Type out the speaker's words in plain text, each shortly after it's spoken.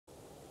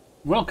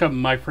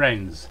Welcome, my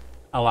friends,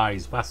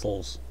 allies,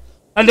 vassals,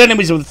 and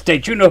enemies of the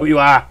state. You know who you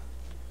are.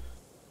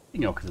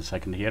 King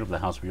Yorkie II here of the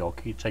House of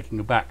Yorkie, taking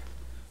you back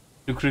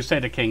to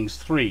Crusader Kings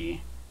 3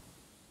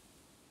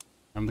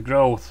 and the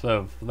growth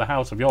of the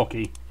House of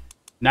Yorkie,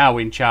 now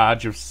in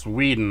charge of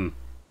Sweden.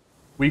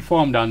 We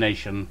formed our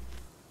nation,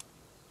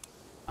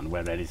 and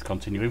we're ready to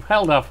continue. We've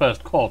held our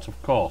first court,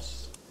 of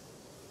course.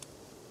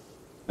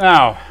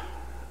 Now,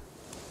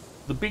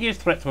 the biggest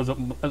threat to us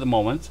at the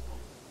moment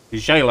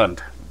is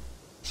Jylland.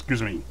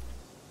 Excuse me,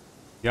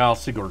 Jarl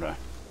Sigurd.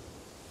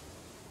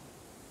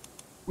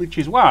 Which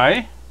is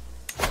why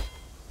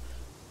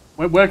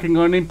we're working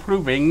on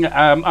improving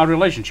our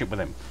relationship with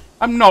him.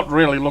 I'm not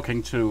really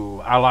looking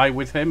to ally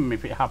with him.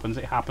 If it happens,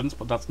 it happens,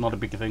 but that's not a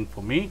big thing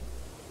for me.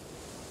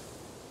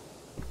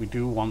 But we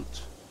do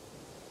want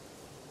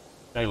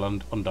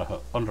Jylland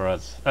under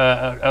us,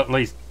 at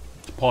least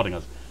supporting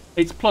us.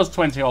 It's plus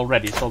 20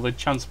 already, so the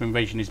chance of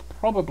invasion is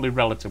probably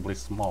relatively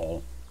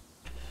small.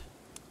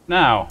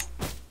 Now,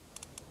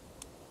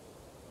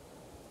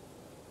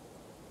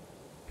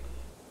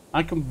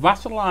 I can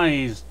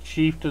vassalize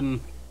Chieftain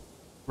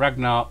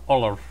Ragnar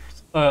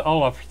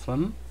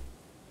Olafsson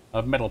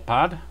of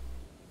Metalpad.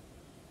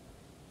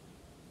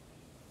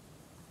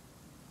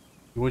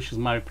 He wishes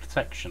my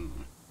protection.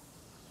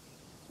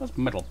 What's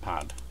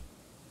Metalpad?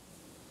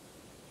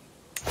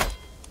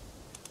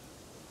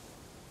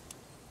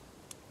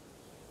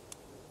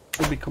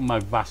 He'll become my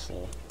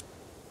vassal.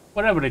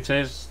 Whatever it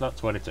is,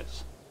 that's what it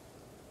is.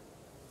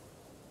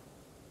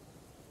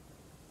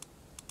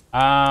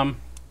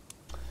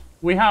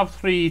 We have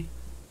three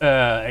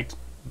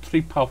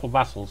powerful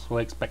vassals who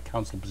expect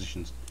council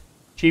positions: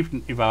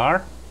 Chieftain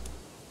Ivar,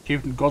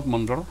 Chieftain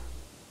Godmunder,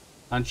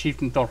 and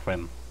Chieftain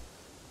Dorfin,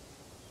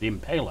 the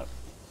Impaler,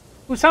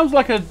 who sounds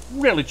like a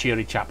really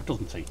cheery chap,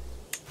 doesn't he?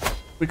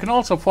 We can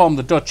also form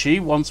the duchy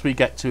once we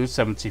get to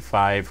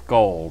 75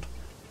 gold,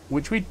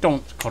 which we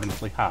don't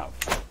currently have.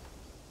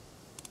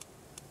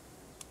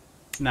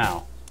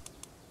 Now,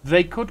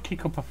 they could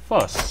kick up a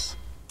fuss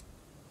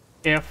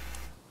if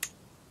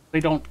they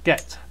don't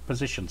get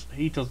positions.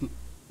 He doesn't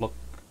look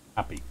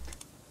happy.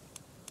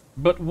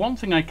 But one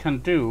thing I can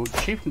do,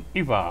 Chieftain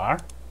Ivar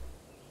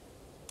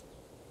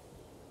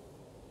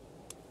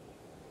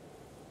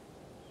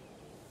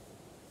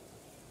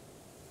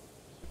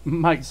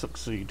might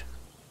succeed.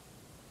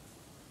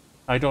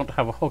 I don't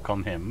have a hook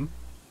on him.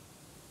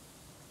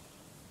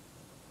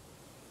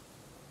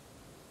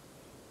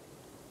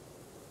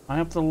 I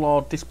have the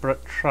law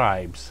disparate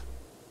tribes.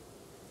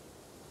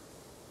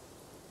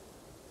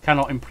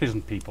 Cannot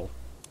imprison people.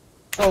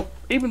 So,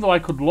 even though I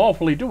could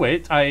lawfully do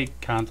it, I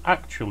can't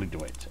actually do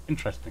it.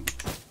 Interesting.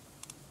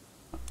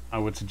 I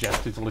would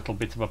suggest it's a little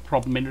bit of a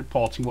problem in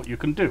reporting what you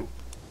can do.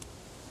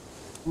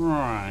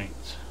 Right.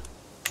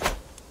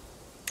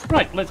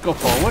 Right, let's go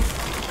forward.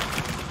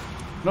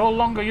 No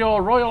longer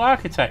your royal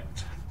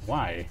architect.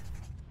 Why?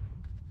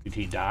 Did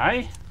he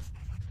die?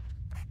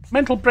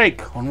 Mental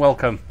break.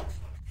 Unwelcome.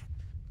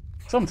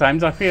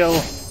 Sometimes I feel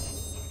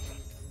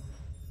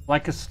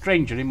like a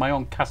stranger in my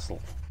own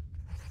castle.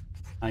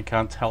 I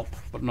can't help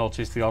but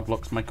notice the odd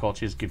looks my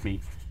courtiers give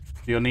me,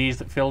 the unease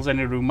that fills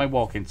any room I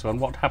walk into, and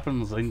what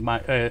happens in my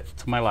to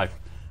my life.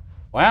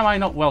 Why am I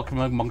not welcome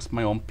amongst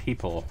my own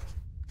people?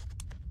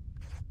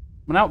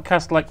 I'm an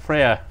outcast like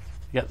Freya,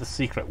 yet the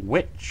secret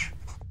witch.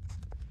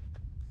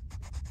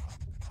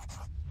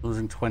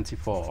 Losing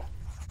 24.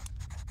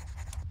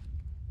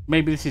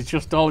 Maybe this is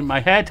just all in my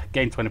head.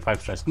 Gain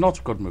 25 stress. Not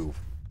a good move.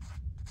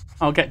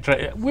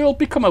 We'll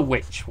become a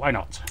witch. Why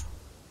not?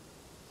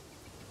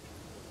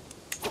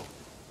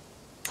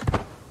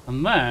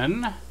 And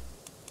then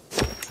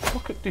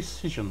look at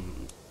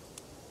decisions.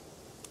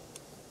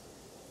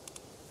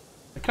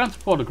 I can't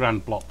afford a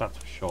grand block, that's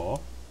for sure.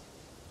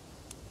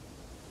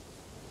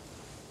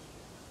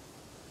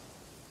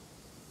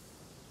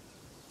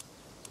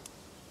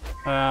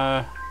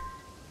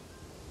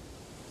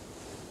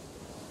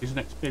 He's an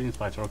experienced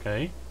fighter,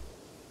 okay.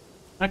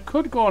 I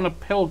could go on a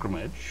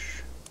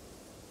pilgrimage.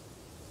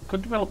 I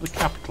could develop the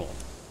capital.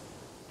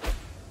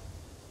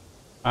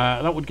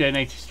 That would gain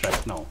 80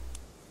 stress, no.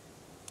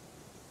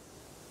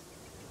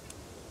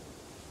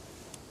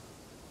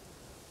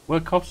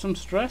 Work off some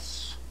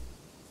stress.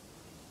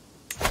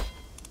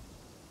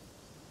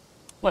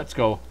 Let's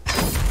go.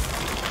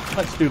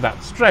 Let's do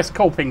that. Stress,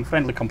 coping,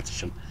 friendly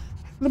competition.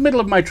 In the middle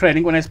of my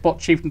training, when I spot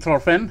Chieftain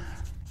Thorfinn,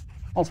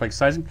 also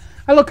exercising,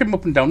 I look him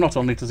up and down. Not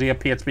only does he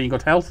appear to be in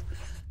good health,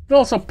 but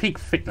also peak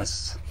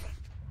fitness.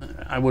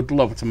 I would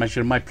love to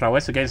measure my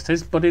prowess against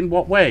his, but in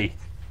what way?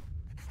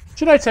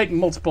 Should I take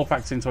multiple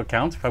factors into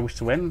account if I wish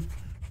to win?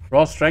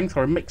 Raw strength,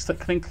 or a mix that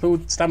can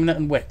include stamina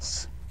and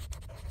wits?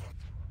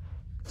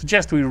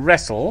 Suggest we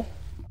wrestle.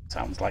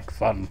 Sounds like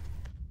fun.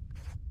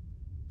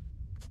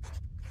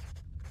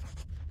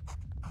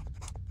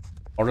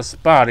 Or a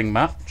sparring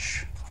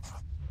match.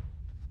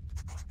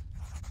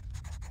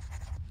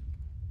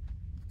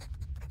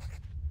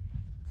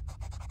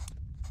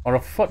 Or a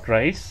foot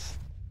race.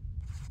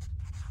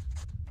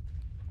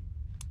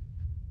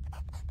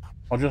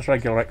 Or just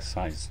regular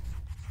exercise.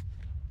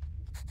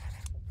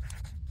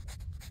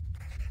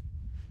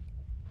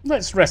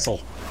 Let's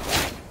wrestle.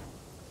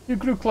 You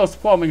grew close to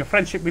forming a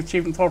friendship with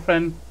Chief and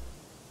Thorfinn.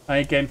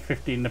 I gained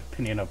 15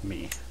 opinion of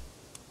me.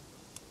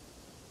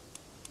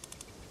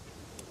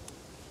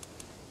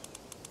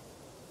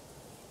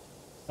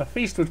 A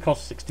feast would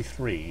cost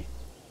 63.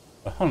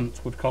 A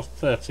hunt would cost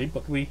 30,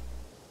 but we...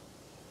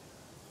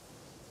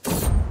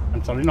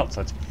 I'm sorry, not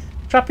 30.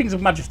 Trappings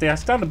of majesty, I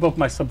stand above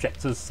my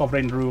subjects as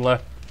sovereign ruler,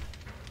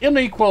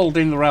 unequalled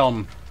in the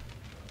realm.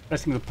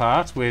 Dressing the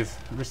part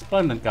with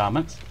resplendent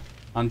garments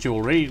and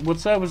jewellery would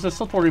serve as a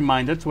subtle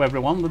reminder to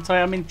everyone that I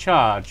am in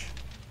charge.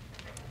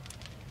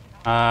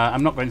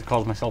 I'm not going to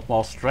cause myself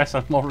more stress,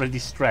 I'm already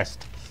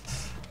stressed.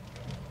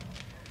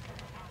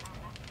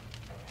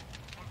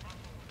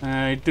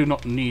 I do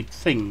not need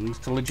things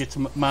to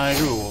legitimate my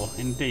rule,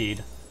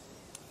 indeed.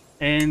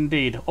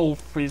 Indeed,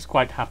 Ulf is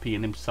quite happy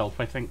in himself,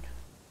 I think.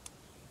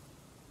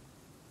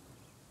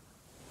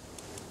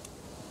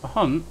 A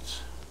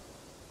hunt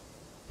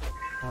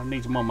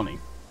needs more money.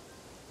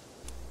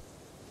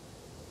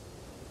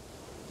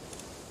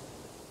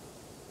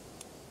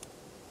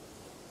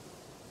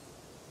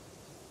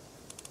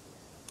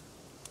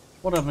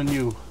 What are the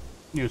new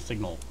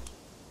signals?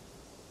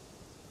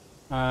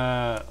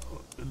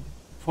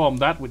 Form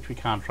that, which we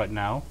can't right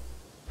now.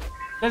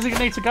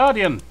 Designate a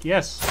guardian.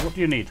 Yes. What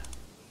do you need?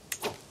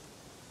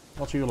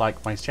 What do you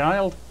like, my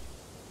child?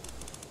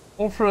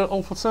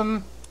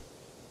 Ulfason.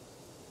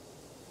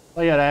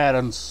 Fire, air,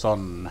 and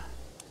sun.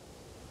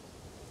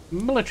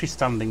 Military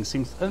standing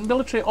seems...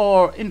 military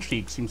or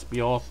intrigue seems to be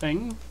your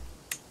thing.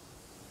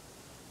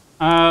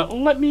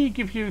 Let me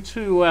give you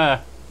to...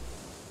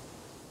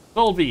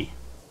 Dolby.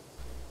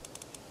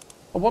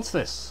 Oh, what's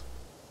this?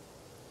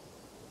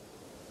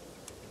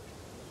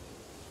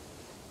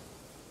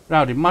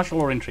 Rowdy, martial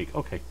or intrigue?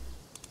 Okay.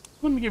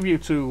 Let me give you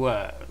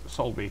to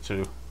Solby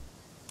too.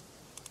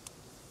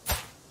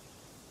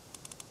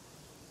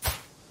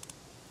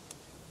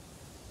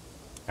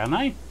 Can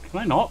I? Can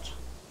I not?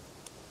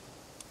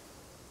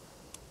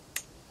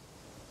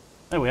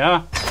 There we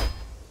are.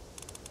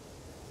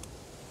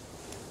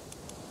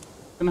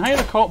 Can hire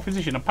a court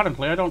physician.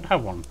 Apparently I don't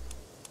have one.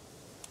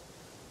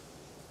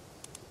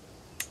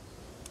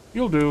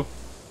 You'll do.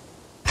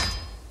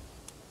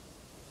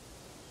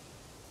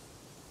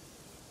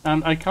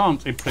 And I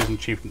can't imprison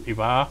Chieftain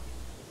Ivar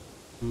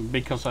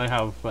because I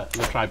have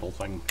the tribal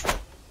thing.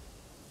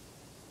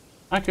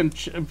 I can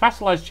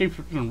vassalize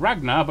Chieftain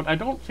Ragnar, but I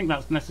don't think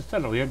that's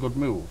necessarily a good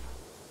move.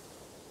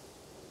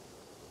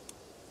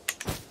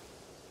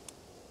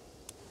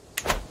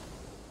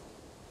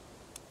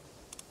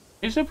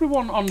 Is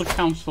everyone on the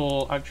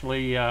council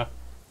actually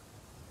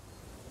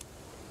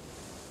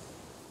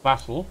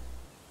vassal?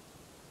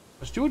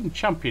 A student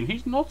champion,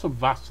 he's not a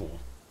vassal.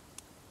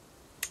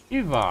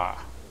 Ivar.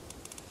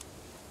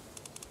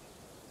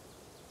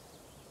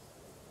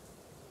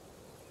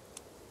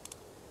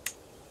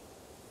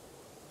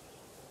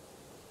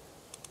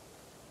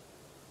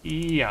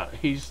 Yeah,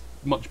 he's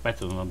much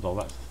better than them though,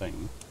 that's the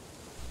thing.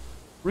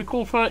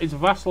 Riculfer is a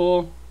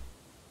vassal.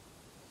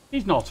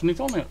 He's not, and he's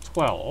only at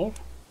 12.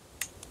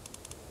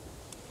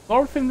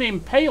 Thorfinn the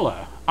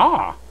Impaler.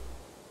 Ah!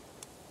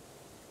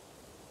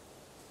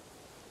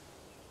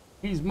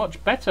 He's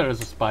much better as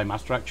a spy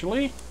master,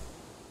 actually.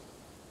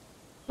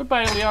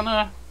 Goodbye,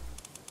 Eliana.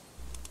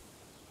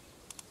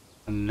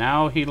 And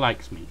now he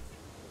likes me.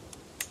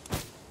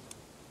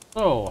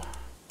 So,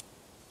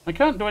 I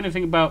can't do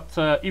anything about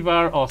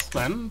Ivar or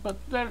Sven, but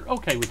they're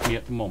okay with me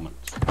at the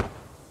moment.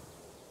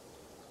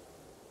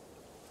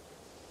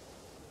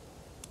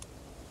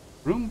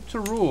 Room to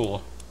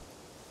rule.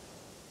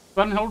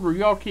 Svanhild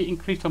Yorkie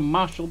increased her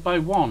martial by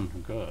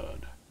 1.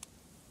 Good.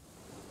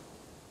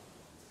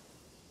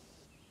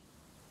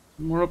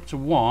 We're up to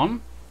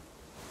 1.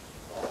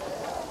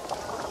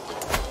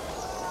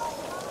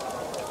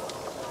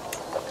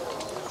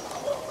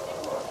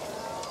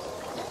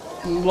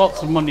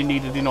 Lots of money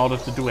needed in order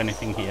to do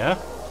anything here.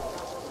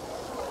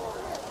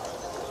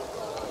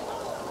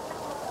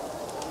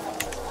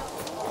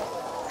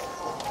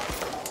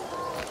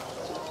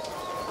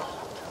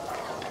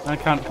 I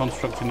can't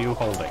construct a new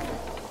holding.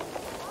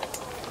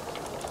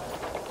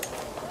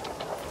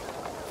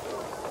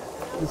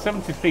 And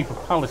 73 for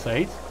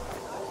palisades,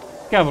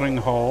 gathering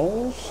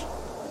halls,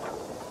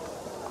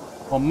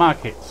 or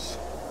markets.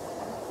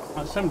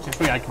 At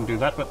 73 I can do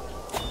that, but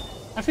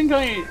I think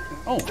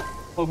oh,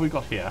 what have we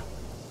got here?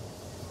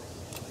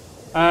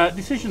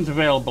 Decisions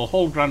available,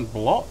 hold grand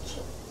blot.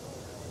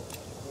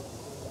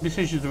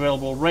 Decisions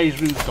available, raise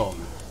runestone.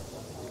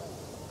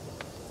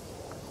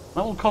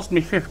 That will cost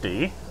me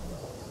 50.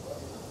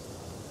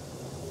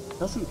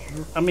 Doesn't,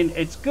 I mean,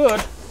 it's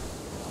good.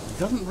 It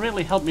doesn't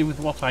really help me with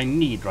what I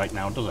need right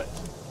now, does it?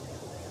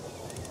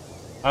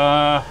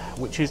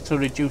 Which is to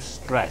reduce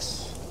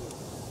stress.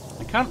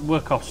 I can't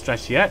work off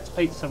stress yet.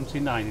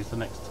 879 is the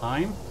next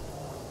time.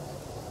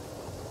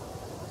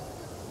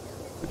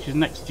 Which is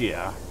next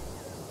year.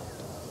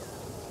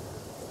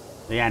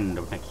 The end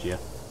of next year.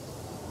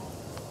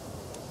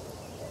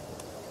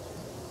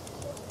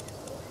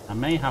 I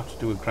may have to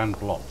do a grand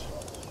blot.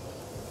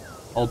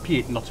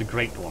 Albeit not a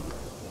great one.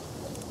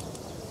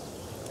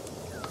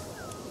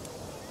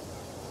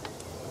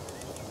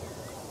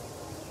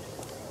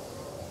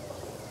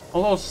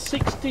 Although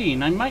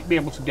 16, I might be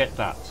able to get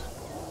that.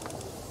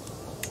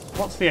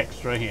 What's the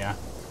extra here?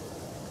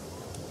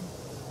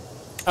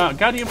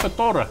 Guardian for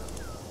Tora.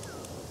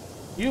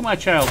 You, my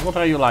child, what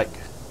are you like?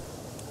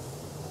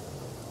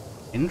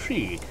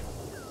 Intrigue.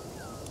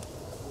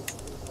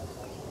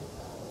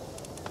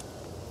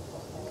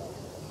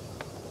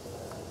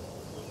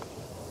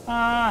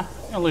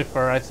 I'll live for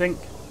her, I think.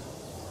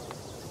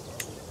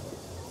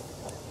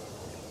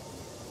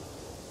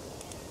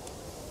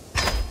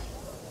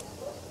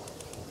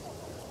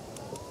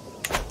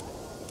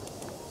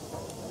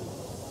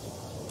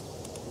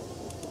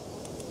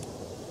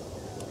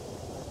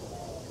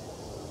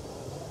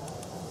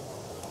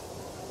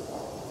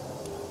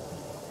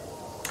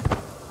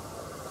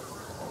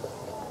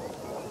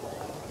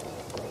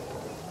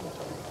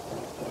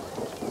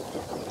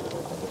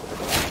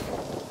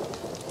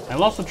 I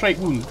lost a trait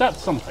wound.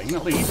 That's something,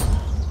 at least.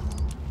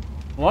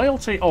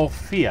 Loyalty or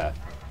fear?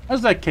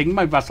 As their king,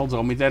 my vassals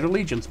owe me their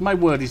allegiance. My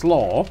word is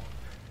law.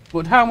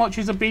 But how much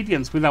is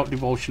obedience without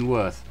devotion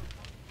worth?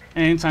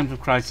 In times of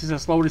crisis, a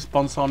slow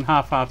response on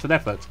half-hearted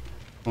effort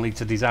can lead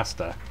to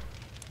disaster.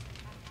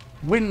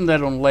 Win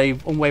their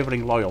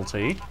unwavering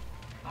loyalty.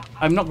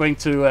 I'm not going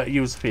to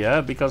use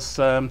fear because,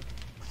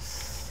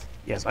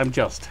 yes, I'm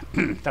just.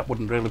 That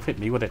wouldn't really fit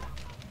me, would it?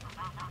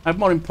 I have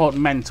more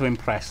important men to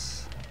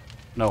impress.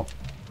 No.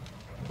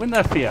 Win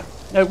their fear.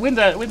 No, win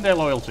their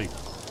loyalty.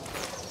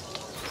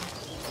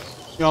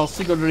 Your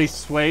Sigurd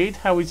Swade,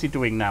 how is he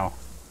doing now?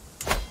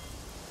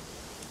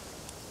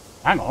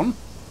 Hang on.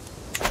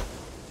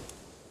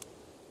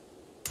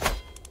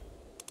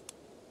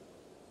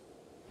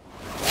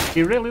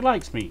 He really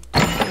likes me.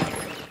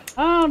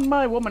 And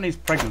my woman is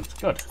pregnant.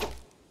 Good.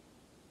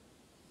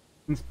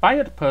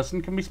 Inspired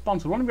person can be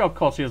sponsored. One of your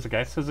courtiers, I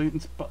guess, has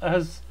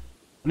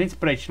an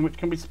inspiration which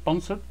can be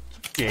sponsored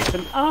to create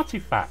an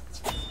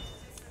artifact.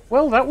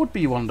 Well, that would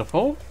be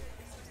wonderful.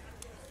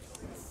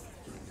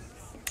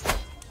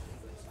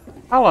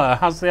 Allah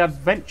has the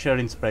adventure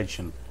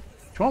inspiration.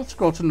 She wants to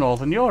go to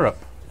Northern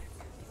Europe.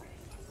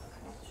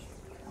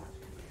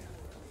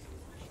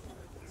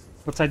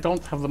 But I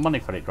don't have the money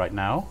for it right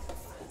now.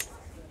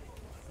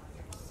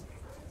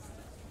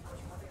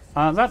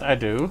 That I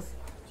do.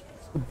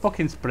 The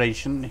book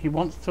inspiration, he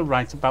wants to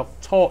write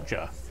about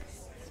torture.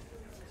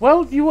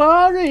 Well, you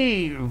are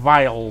a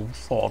vile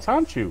thought,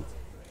 aren't you?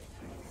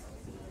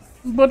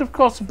 But of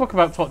course, a book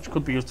about torture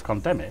could be used to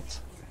condemn it.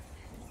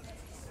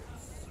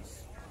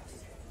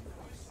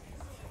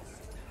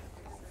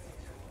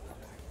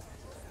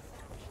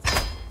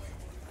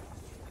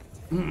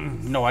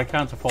 No, I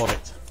can't afford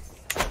it.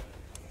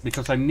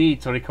 Because I need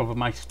to recover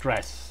my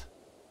stress.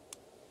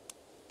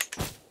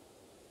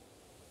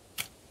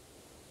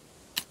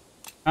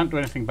 Can't do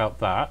anything about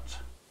that.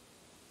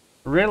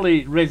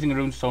 Really, raising a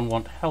runestone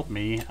won't help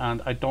me,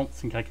 and I don't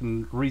think I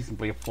can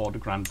reasonably afford a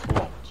grand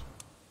plot.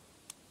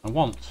 I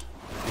want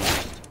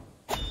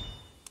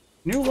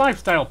new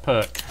lifestyle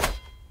perk.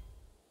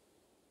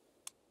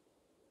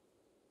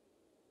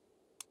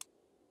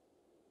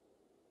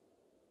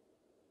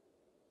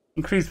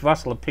 Increased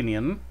vassal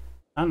opinion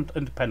and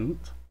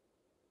independent.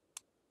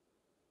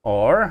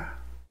 Or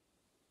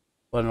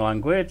learn a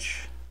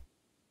language.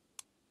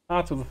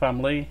 Part of the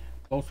family.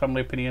 Both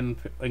family opinion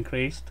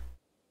increased.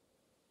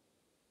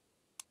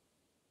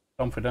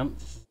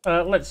 Confidence.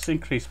 Let's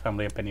increase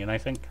family opinion, I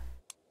think.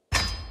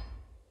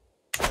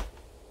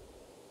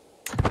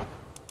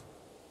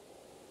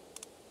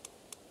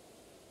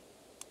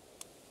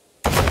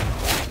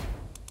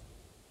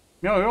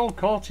 Your old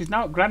court is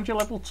now at grandeur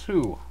level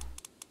 2.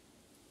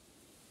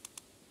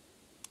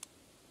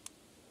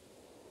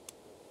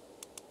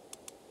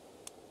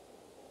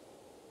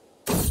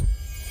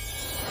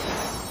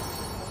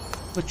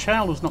 The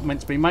child was not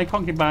meant to be. My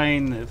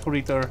concubine,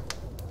 Thurida,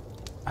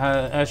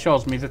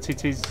 assures me that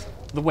it is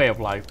the way of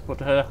life, but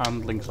her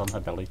hand links on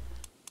her belly.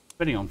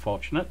 Very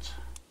unfortunate.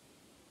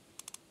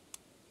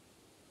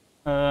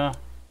 Oh,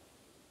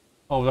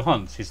 the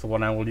hunt is the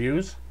one I will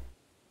use.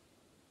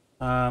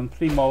 3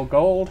 more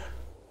gold.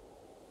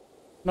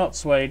 Not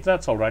swayed,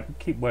 that's alright,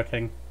 keep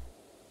working.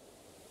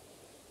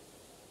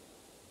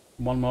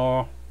 1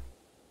 more.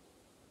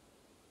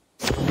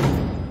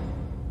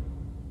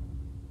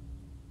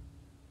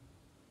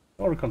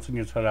 Or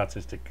continues her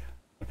artistic.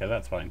 Okay,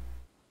 that's fine.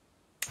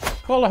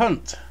 Call a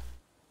hunt.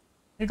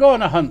 You go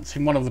on a hunt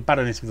in one of the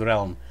baronies of the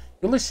realm.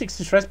 You lose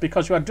 60 stress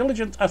because you are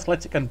diligent,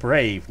 athletic, and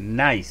brave.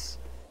 Nice.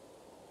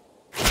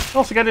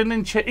 Also get an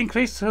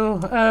increase to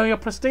your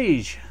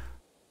prestige.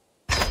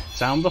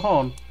 Sound the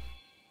horn.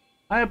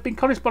 I have been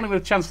corresponding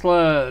with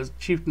Chancellor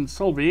Chieftain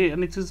Sulby,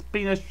 and it has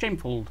been a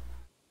shameful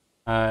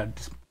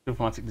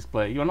diplomatic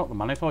display. You are not the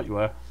man I thought you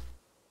were.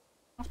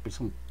 Must be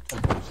some...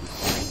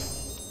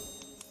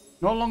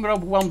 No longer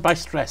overwhelmed by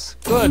stress.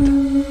 Good.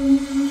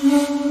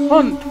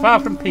 Hunt, far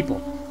from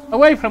people.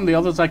 Away from the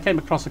others, I came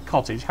across a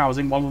cottage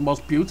housing one of the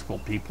most beautiful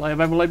people I have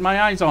ever laid my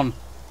eyes on.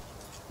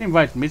 He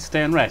invited me to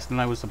stay and rest,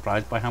 and I was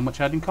surprised by how much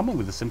I had in common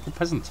with a simple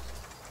peasant.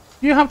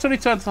 You have to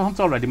return to the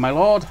hunt already, my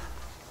lord.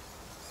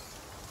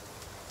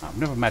 I've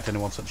never met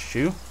anyone such as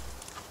you.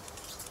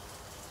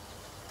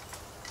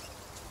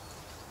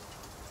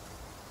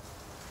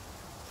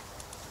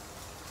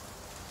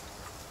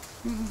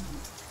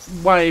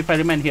 Why, if I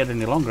remain here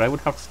any longer, I would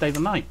have to stay the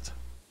night.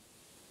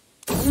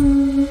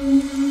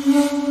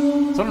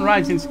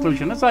 Sunrise in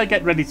seclusion. As I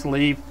get ready to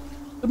leave,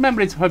 the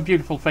memories of her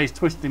beautiful face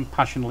twisted in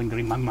passion linger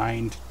in my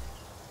mind.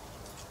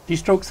 She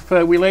strokes the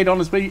fur we laid on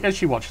as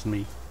she watches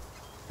me.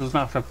 It doesn't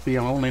have to be the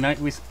only night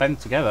we spend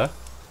together.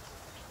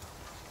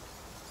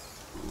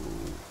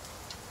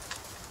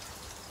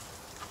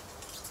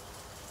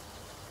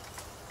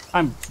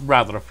 I'm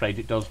rather afraid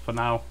it does for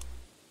now.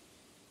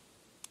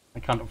 I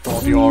can't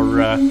afford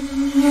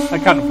I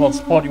can't afford to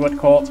support you at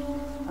court.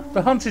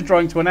 The hunt is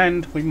drawing to an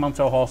end. We mount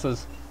our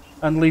horses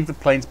and leave the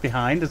plains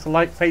behind as the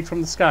light fades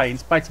from the sky. In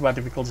spite of our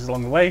difficulties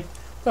along the way,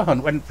 the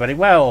hunt went very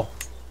well.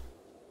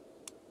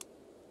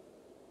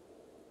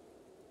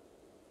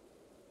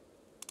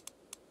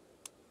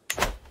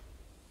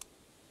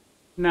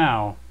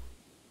 Now,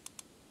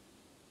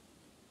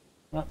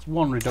 that's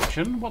one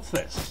reduction. What's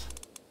this?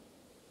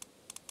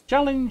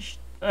 Challenge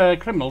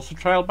criminals to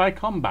trial by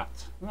combat.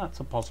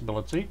 That's a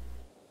possibility.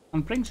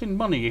 And brings in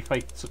money if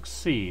it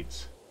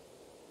succeeds.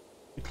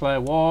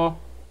 Declare war.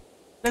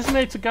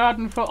 Designate a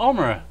garden for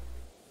Omer.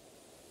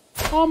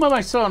 Omer,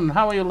 my son,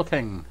 how are you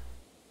looking?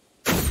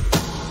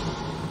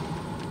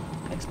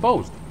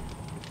 Exposed.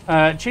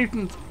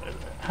 Chieftain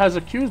has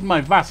accused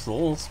my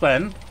vassal,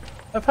 Sven,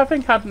 of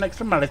having had an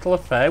extramarital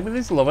affair with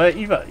his lover,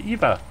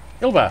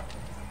 Ilva.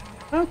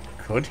 How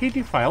could he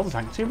defile the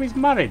sanctity of his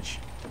marriage?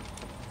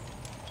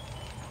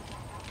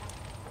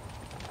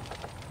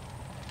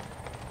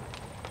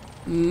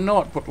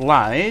 Naught but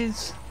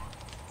lies.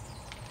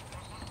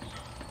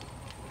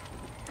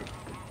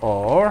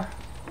 Or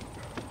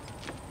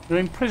to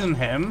imprison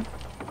him.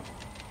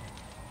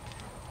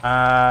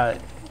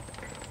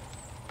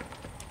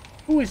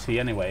 Who is he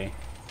anyway?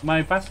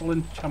 My vassal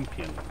and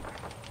champion.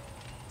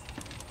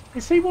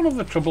 Is he one of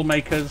the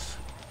troublemakers?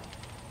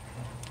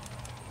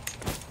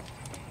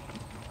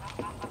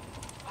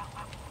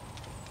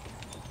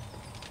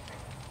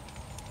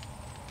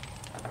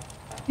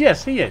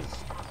 Yes, he is.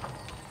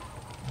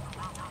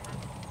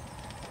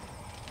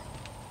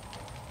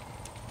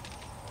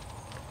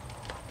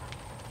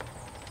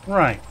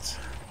 Right.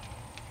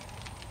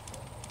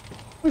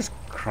 This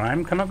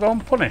crime cannot go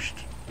unpunished.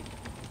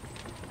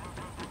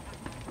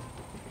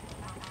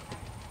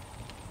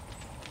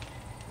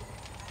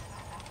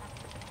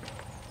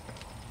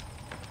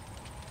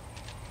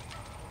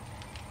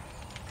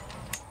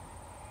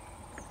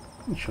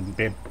 You shouldn't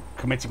be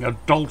committing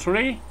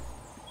adultery.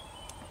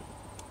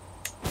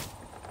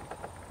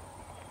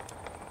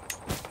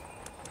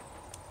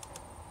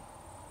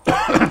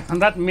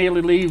 And that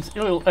merely leaves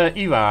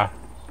Ivar.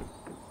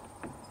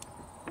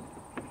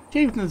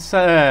 Chieftain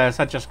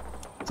Sajajalka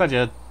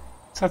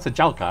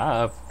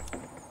of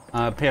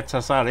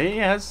Pietasari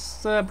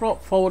has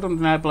brought forward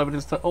undeniable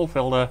evidence that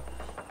Ulfilda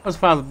was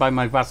fathered by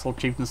my vassal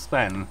Chieftain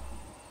Sven.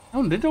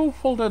 Oh, did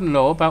Ulfilda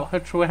know about her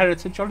true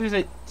heritage, or is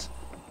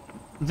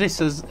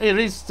this is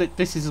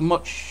as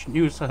much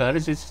news to her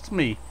as it is to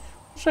me?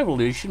 This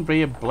revolution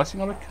be a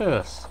blessing or a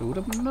curse? Who would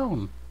have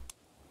known?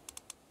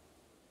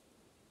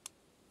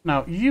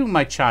 Now, you,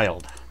 my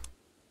child.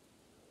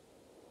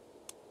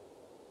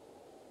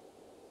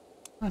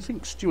 I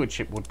think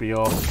stewardship would be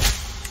your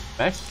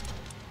best.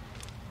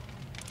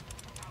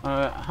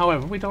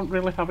 However, we don't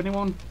really have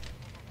anyone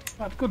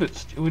that good at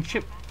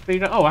stewardship.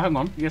 Oh, hang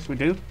on. Yes, we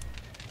do.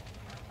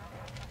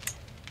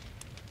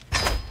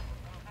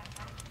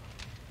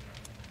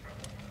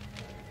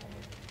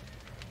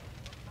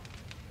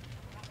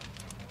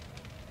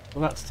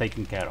 Well, that's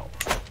taken care of.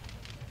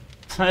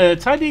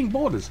 Tidying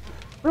borders.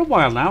 For a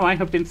while now, I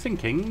have been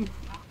thinking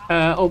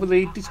over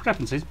the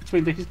discrepancies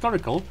between the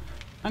historical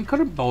and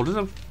current borders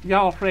of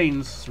Jarl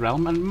Hrain's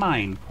realm and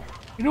mine.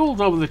 He rules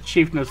over the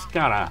chieftain of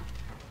Skara,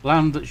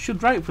 land that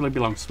should rightfully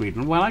belong to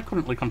Sweden, while I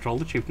currently control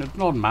the chieftain of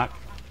Nordmark,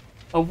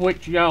 of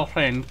which Jarl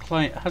Hrain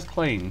has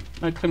claim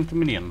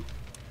dominion.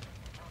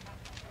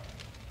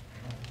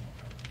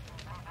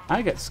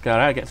 I get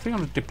Skara, I get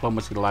 300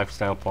 diplomacy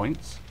lifestyle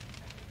points.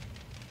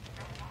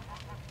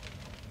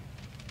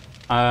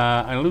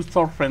 I lose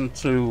Thorfinn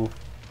to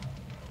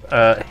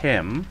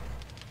him.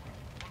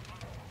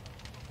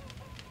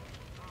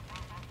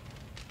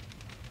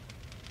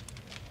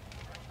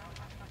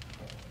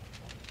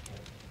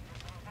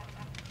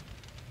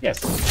 Yes.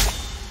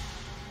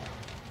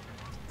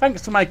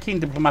 Thanks to my keen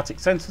diplomatic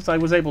senses, I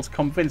was able to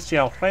convince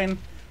Jarl Hrain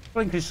to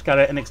increase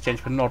Skara in exchange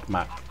for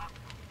Nordmark.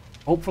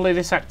 Hopefully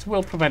this act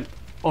will prevent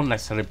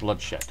unnecessary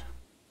bloodshed.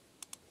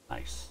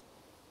 Nice.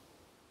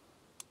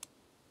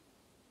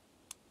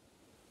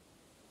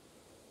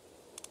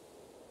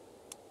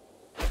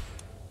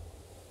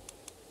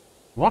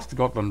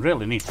 Scotland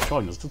really needs to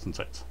join us, doesn't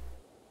it?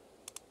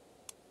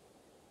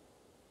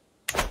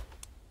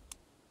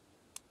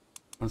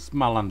 And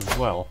Smaland as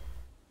well.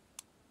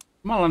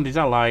 Smaland is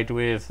allied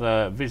with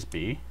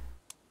Visby,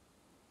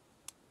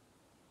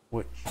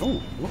 which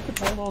look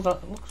at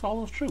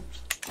all those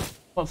troops.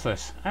 What's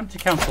this? Empty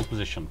council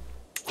position.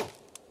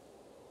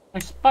 My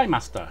spy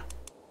master.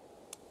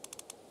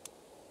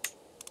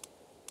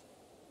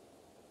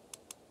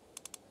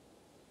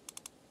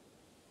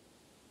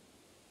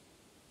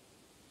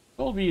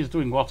 Colby is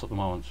doing what at the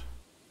moment?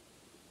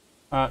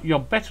 You're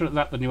better at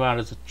that than you are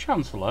as a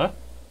Chancellor.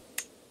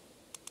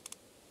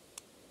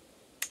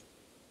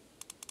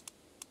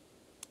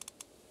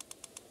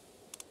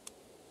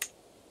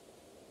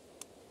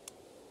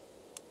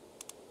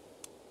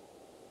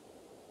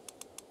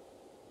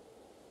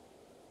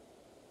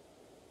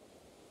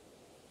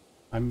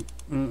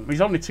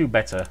 He's only 2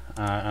 better,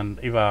 and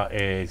Ivar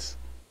is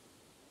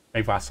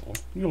a vassal.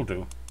 You'll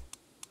do.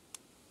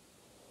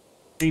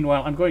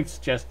 Meanwhile, I'm going to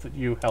suggest that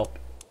you help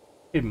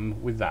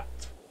him with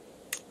that.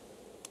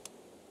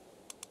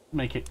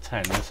 Make it 10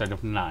 instead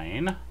of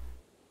 9.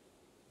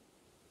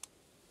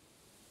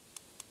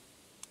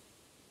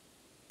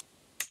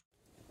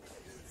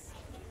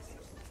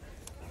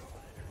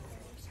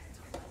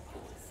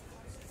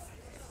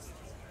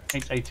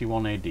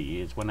 (881 AD)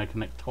 is when I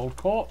connect Old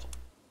Court.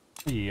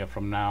 A year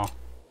from now.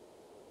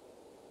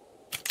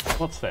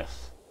 What's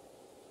this?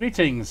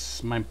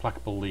 Greetings, my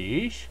implacable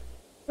liege.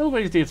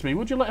 Always dear to me.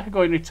 Would you let her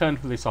go in return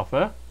for this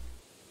offer?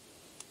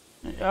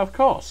 Of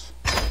course.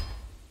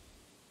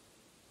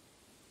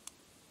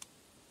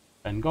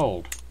 10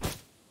 gold.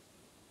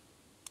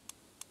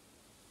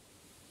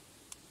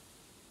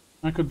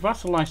 I could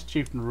vassalize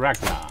Chieftain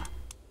Ragnar.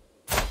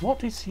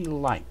 What is he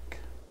like?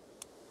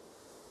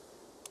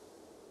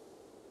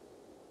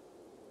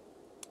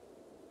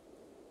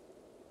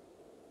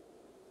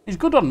 He's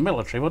good on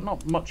military, but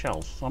not much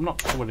else, so I'm not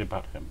too worried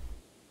about him.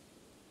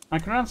 I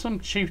can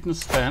ransom Chieftain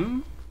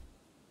Sven.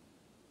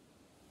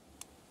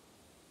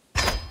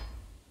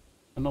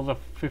 Another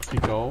 50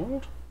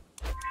 gold.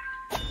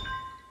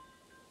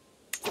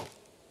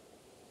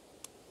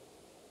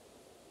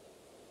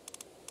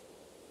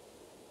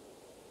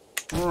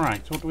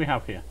 Right, what do we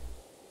have here?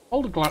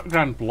 Hold a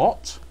grand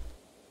blot.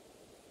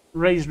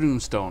 Raise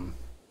runestone.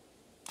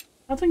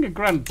 I think a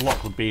grand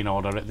blot would be in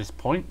order at this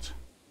point.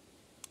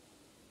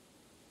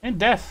 In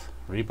death,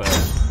 rebirth.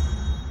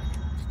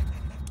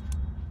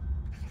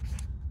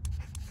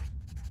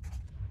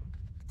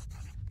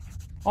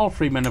 All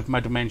freemen of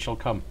my domain shall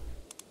come.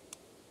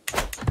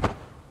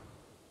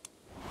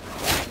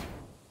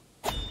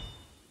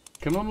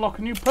 Can unlock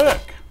a new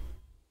perk.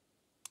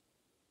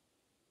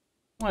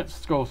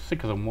 Let's go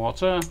thicker than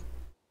water.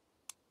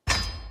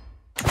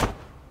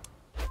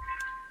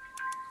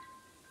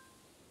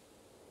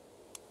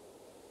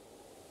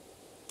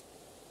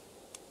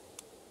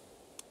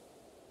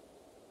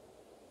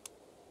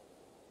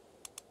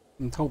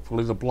 And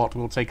hopefully the blot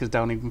will take us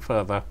down even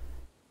further.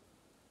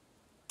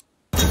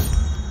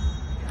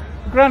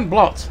 Grand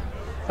blot.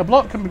 A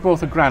blot can be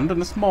both a grand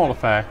and a small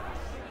affair.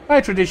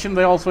 By tradition,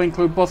 they also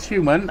include both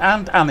human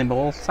and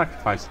animal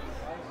sacrifice.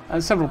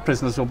 And several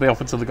prisoners will be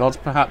offered to the gods,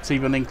 perhaps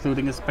even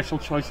including a special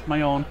choice of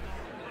my own,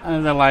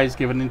 and their lives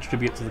given in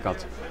tribute to the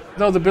gods.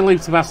 Though the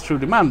beliefs of Astro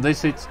demand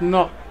this, it's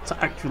not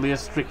actually a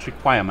strict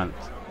requirement.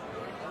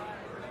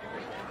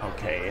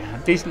 Okay,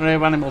 a decent array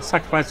of animal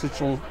sacrifices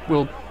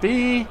will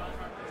be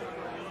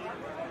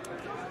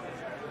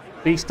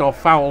beast or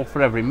fowl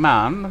for every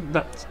man.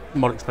 That's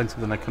more expensive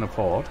than I can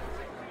afford.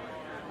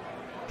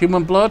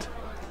 Human blood.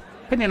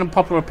 Opinion and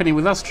popular opinion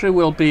with us true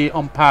will be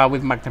on par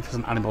with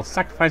magnificent animal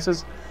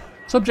sacrifices.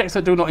 Subjects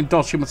that do not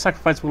endorse human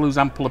sacrifice will lose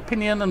ample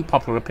opinion and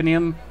popular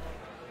opinion.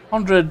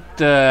 100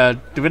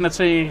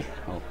 divinity,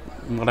 or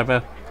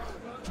whatever.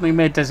 You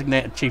may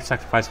designate a chief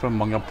sacrifice from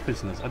among your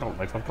prisoners. I don't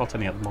know if I've got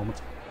any at the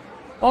moment.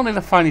 Only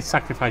the finest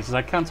sacrifices.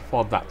 I can't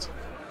afford that.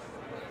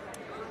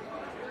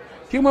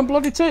 Human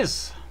blood it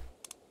is.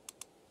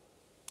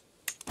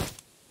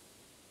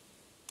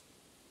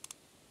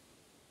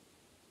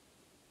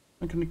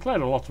 I can declare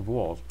a lot of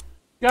wars.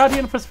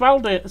 Guardian for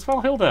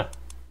Svalhilda.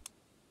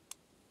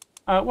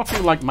 What do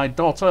you like, my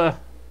daughter?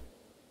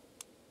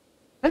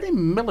 Very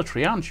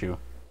military, aren't you?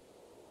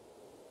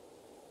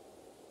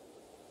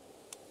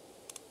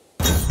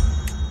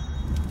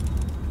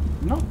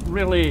 Not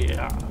really,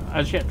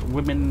 as yet,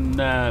 women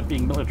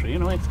being military. You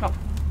know, it's not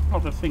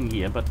a thing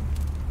here, but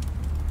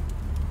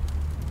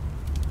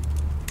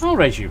I'll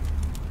raise you.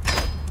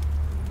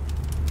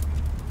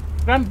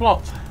 Grand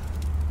blot.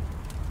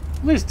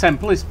 This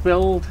temple is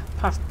filled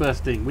past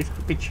bursting with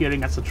happy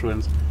cheering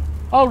Asatruans,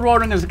 all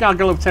roaring as a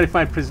gargle of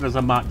terrified prisoners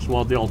are marched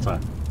toward the altar,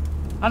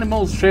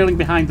 animals trailing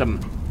behind them.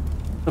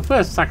 The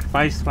first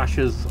sacrifice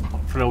thrashes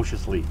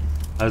ferociously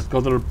as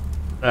Godr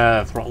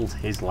throttles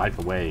his life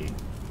away,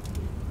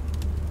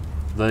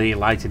 the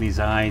light in his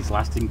eyes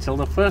lasting till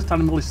the first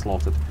animal is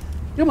slaughtered.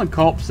 Human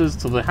corpses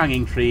to the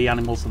hanging tree,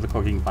 animals to the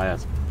cooking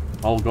fires.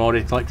 All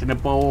gory collect in a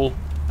bowl,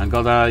 and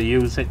Godr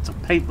use it to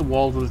paint the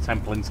walls of the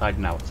temple inside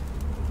and out.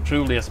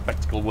 Truly a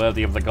spectacle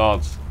worthy of the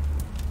gods.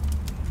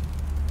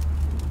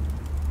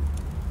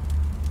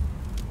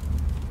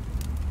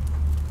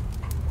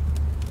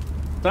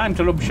 Time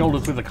to rub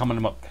shoulders with the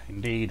common muck,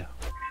 indeed.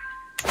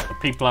 The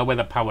people are where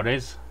the power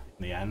is,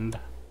 in the end.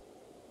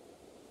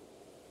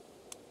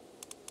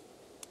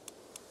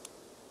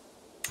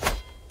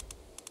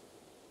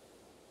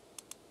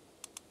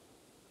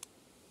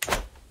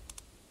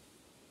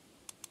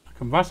 I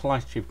can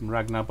vassalize Chieftain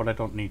Ragnar, but I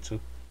don't need to.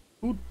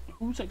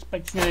 Who's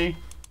expecting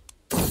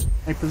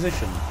a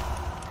position?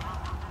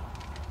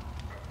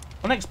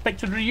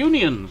 Unexpected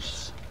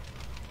reunions.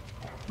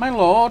 My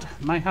lord,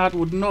 my heart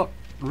would not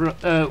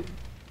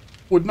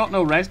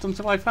know rest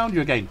until I found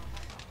you again.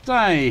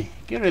 Aye,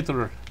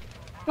 Crusader.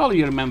 Surely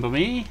you remember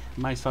me,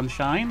 my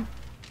sunshine.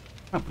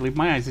 I can't believe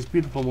my eyes. This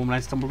beautiful woman I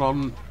stumbled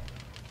on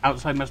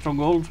outside my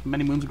stronghold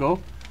many moons ago,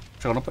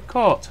 shown up at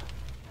court.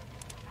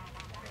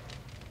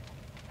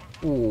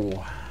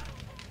 Oh,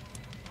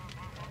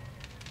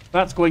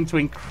 that's going to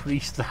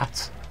increase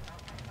that.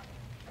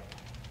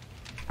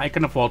 I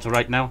can afford to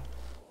right now.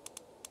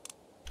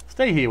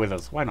 Stay here with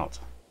us, why not?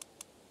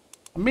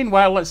 And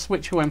meanwhile, let's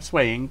switch who I'm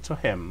swaying to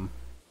him.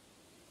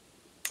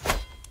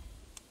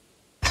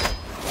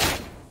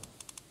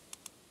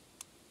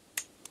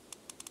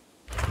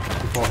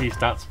 Before he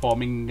starts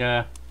forming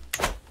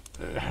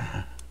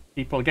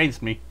people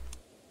against me.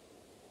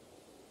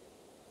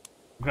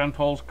 Grand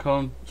Hall's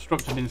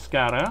constructed in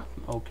Skara.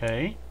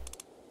 Okay.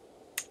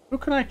 Who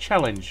can I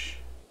challenge?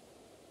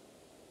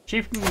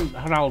 Chieftain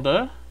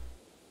Haralda.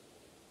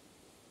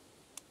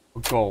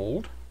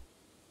 Gold.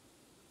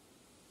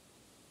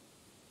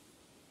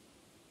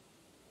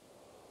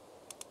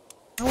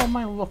 How am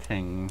I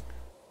looking?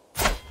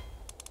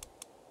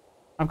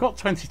 I've got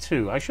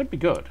 22. I should be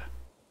good.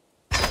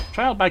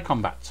 Trial by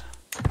combat.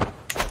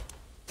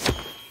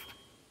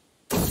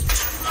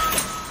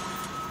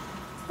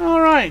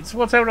 Alright,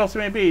 whatever else it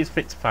may be is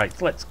fit to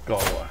fight. Let's go.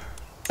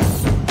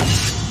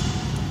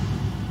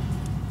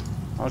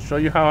 I'll show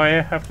you how I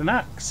have an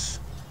axe.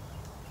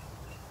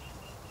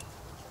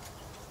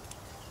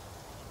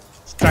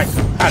 Strike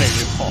and parry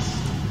riposte.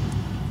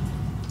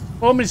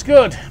 Form is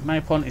good. My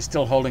opponent is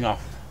still holding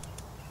off.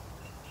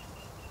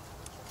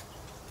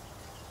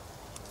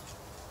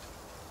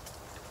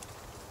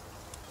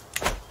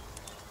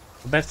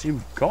 The best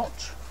you've got.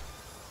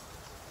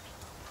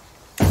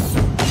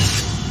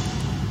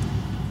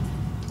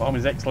 Form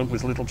is excellent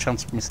with little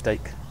chance of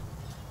mistake.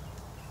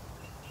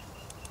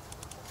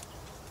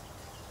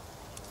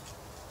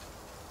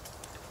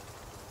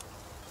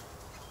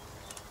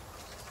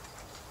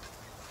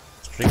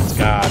 Strict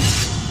guard.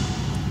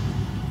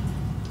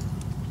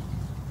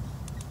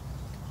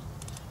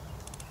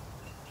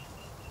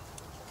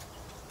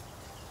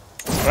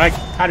 Strike,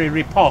 parry,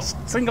 riposte.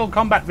 Single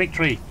combat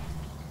victory.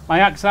 My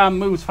axe arm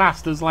moves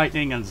fast as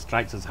lightning and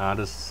strikes as hard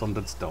as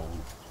sundered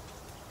stone.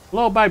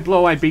 Blow by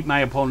blow I beat my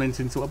opponent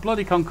into a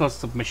bloody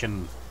conquest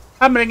submission,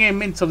 hammering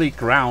him into the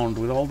ground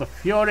with all the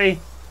fury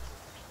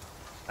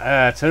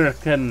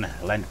Turk can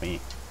lend me.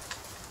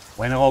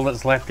 When all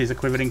that's left is a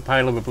quivering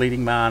pile of a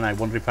bleeding man, I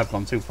wonder if I've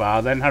gone too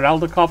far. Then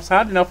Haralda coughs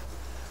hard enough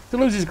to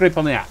lose his grip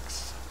on the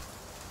axe,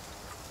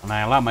 and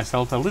I allow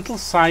myself a little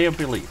sigh of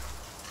relief.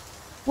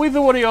 With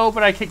the worry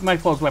over, I kick my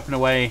foe's weapon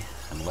away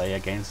and lay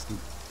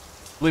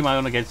my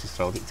own against his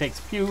throat. It takes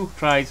a few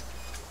tries,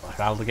 but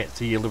Haralda gets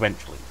to yield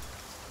eventually.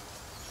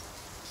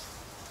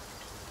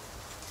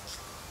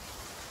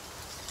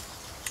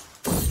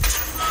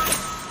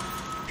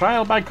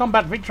 Trial by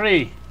combat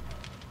victory!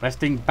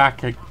 Resting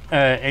back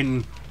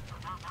in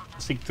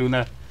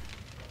Sigtuna,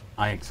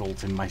 I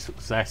exult in my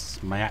success,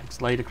 my axe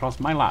laid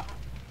across my lap.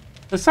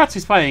 The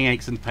satisfying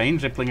aches and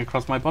pains rippling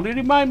across my body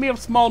remind me of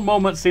small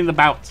moments in the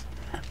bout.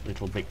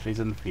 Little victories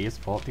and fierce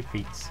fought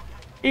defeats,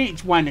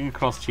 each winding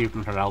across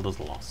Chieftain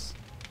Haralda's loss.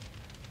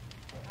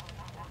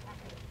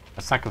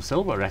 A sack of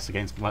silver rests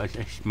against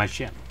my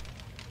shin.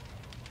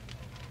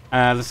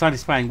 The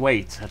satisfying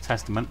weight, a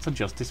testament to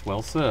justice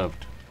well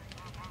served.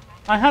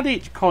 I had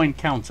each coin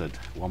counted,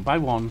 one by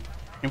one,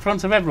 in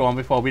front of everyone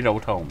before we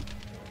rode home.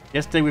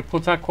 Yesterday we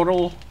put our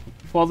quarrel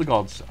before the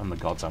gods, and the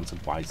gods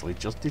answered wisely.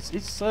 Justice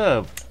is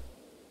served.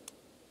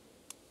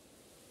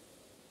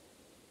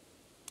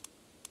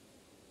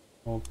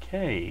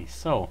 Okay,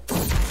 so...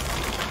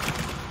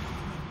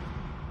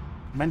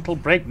 mental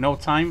break, no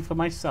time for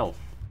myself.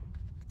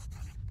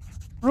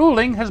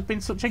 Ruling has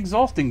been such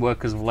exhausting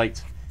work as of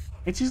late.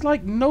 It is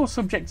like no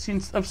subjects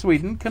of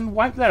Sweden can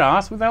wipe their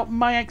arse without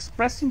my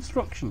express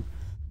instruction.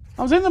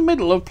 I was in the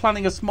middle of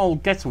planning a small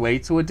getaway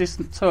to a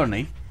distant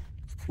tourney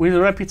with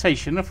a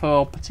reputation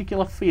for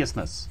particular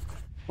fierceness,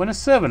 when a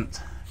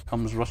servant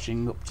comes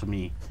rushing up to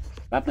me,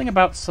 babbling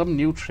about some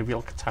new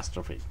trivial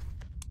catastrophe.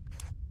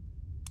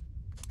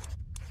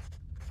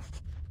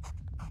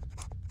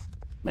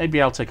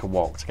 Maybe I'll take a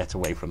walk to get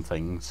away from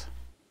things.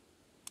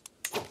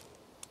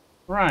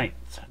 Right,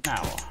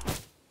 now...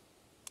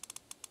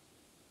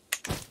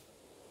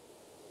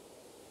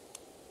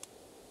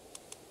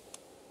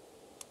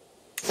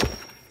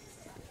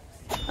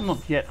 I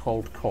not yet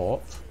hold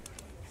court.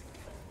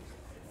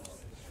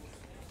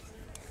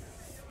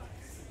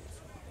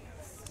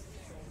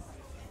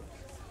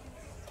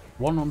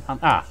 One on hand.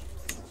 Ah!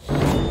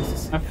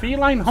 A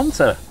feline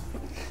hunter!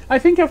 I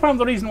think I found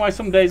the reason why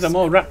some days are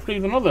more rat-free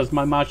than others,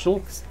 my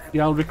marshal.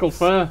 The Aldrich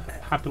Fur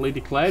happily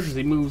declared as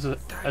he moves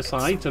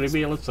aside to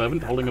reveal a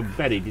servant holding a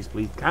very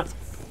displeased cat.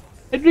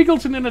 It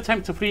wriggled in an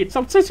attempt to free it,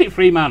 so set it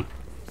free, man!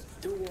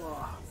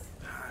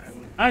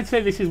 I'd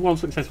say this is one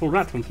successful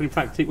rat hunter. In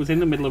fact, it was in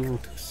the middle of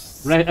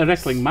a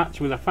wrestling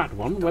match with a fat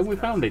one when we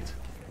found it.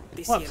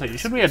 What's it?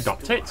 Should we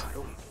adopt it?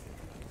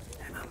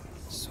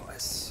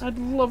 I'd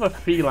love a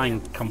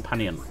feline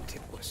companion.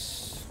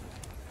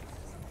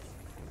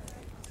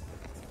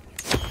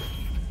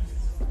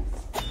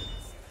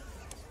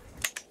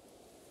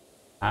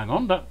 Hang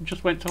on, that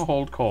just went to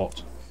hold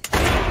court.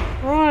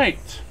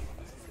 Right.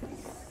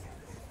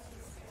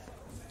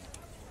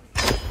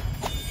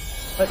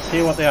 Let's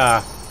see what they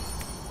are.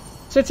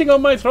 Sitting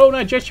on my throne,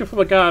 I gesture for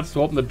the guards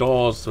to open the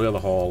doors to the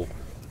hall.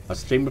 A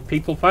stream of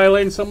people file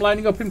in, some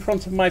lining up in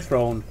front of my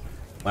throne,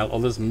 while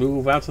others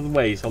move out of the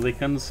way so they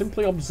can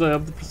simply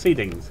observe the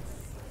proceedings.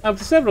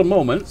 After several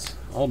moments,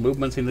 all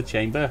movement in the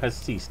chamber has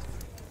ceased.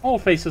 All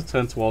faces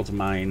turn towards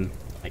mine,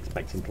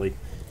 expectantly.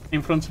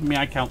 In front of me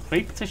I count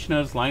 3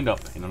 petitioners lined up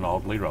in an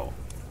orderly row.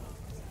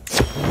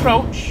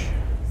 Approach.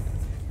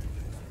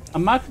 A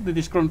mark of the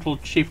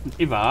disgruntled chieftain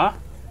Ivar,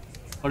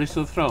 or is to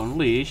the throne,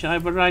 liege, I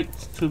have a right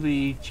to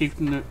the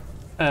chieftain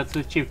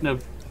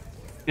of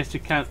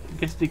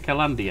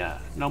Gesticalandia,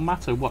 no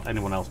matter what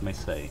anyone else may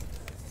say.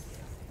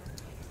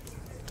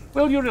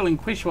 Will you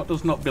relinquish what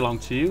does not belong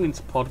to you in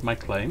support of my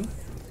claim?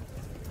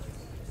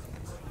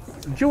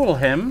 Duel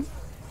him.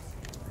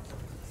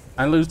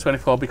 I lose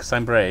 24 because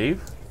I'm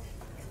brave.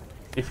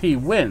 If he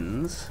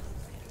wins,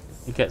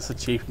 he gets the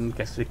chieftain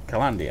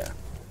Gesticalandia.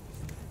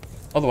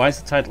 Otherwise,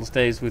 the title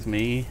stays with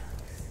me.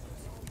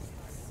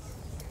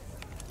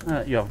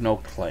 You have no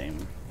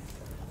claim.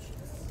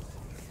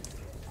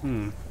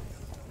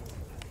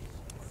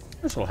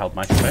 This will help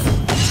my stress.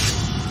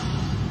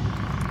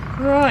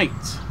 Right.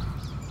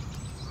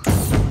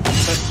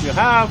 First you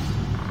have.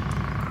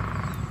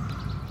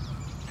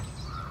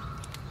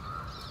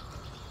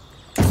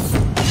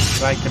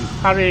 Strike and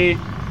parry.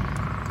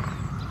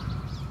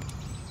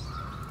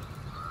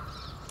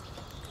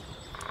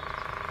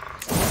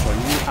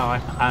 Showing you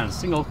how and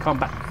single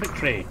combat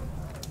victory.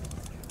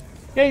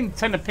 Gain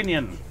 10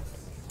 opinion.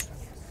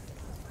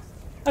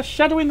 A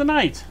shadow in the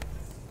night.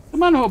 The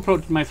man who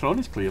approached my throne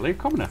is clearly a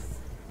commoner.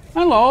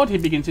 My lord, he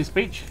begins his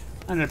speech.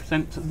 I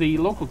represent the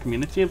local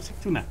community of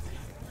Sigtuna.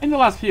 In the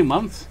last few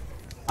months,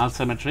 our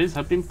cemeteries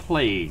have been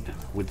plagued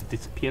with the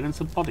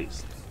disappearance of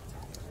bodies.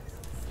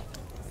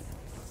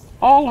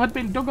 All had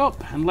been dug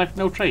up and left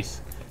no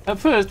trace. At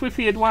first we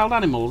feared wild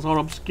animals or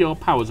obscure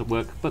powers at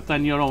work, but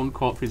then your own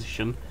court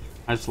physician,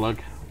 Aslug,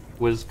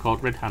 was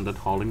caught red-handed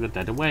hauling the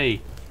dead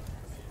away.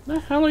 The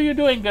hell are you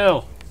doing,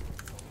 girl?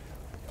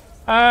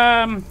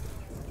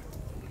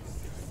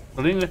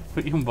 Putting the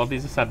human body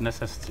is a sad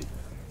necessity.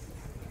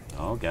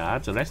 Oh,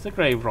 guards, arrest the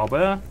grave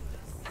robber.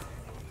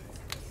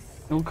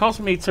 It will cost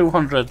me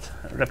 200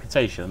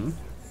 reputation.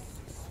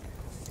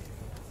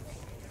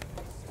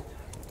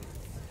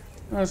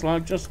 That's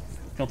like, just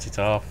cut it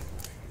off.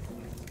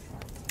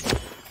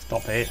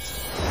 Stop it.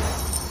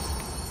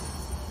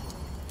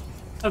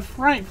 A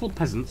frightful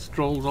peasant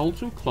strolls all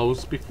too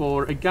close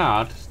before a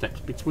guard steps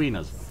between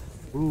us.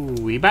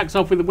 Ooh, he backs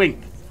off with a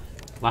wink,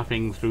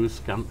 laughing through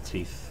scant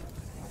teeth.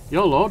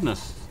 Your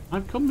lordness,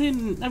 I've come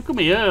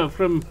here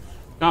from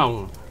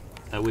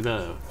with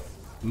a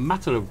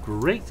matter of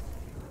great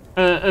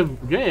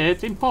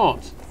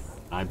import.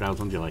 Eyebrows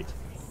undulate.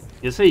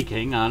 You see,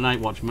 King, our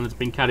night watchman has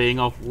been carrying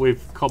on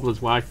with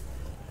Cobbler's wife,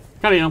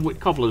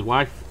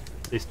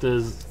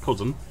 sister's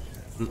cousin,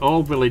 and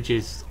all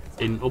villages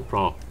in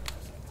uproar.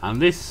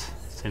 And this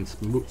since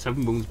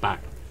 7 moons back.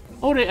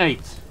 Already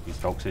 8. He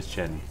strokes his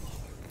chin.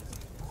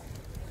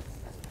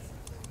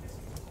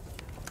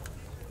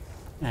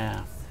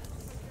 Yeah.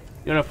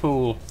 You're a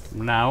fool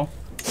now.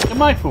 You're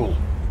my fool.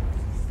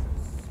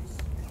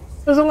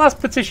 As the last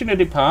petitioner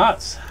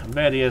departs,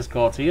 various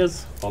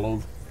courtiers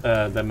follow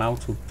them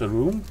out of the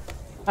room,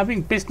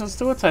 having business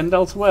to attend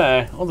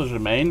elsewhere. Others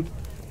remain,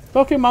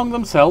 talking among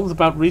themselves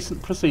about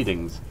recent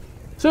proceedings.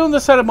 Soon the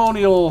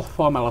ceremonial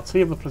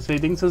formality of the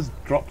proceedings has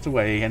dropped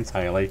away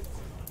entirely,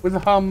 with the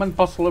hum and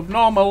bustle of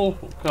normal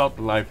court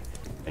life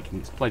taking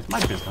its place. My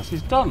business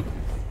is done.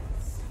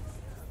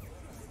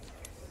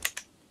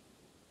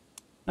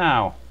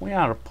 Now, we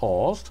are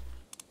paused,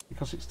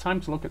 because it's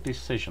time to look at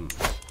decisions.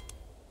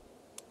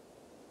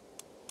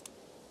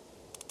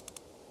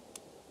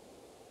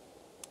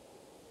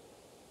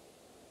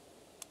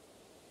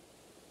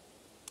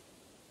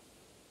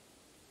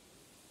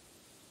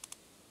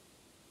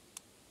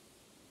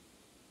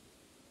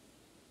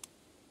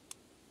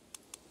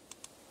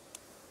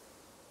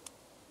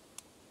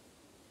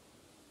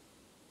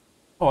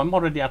 Oh, I'm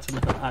already at an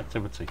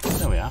activity.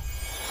 There we are.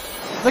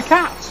 The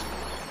cat!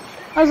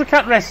 As the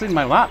cat rests in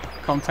my lap,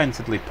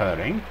 contentedly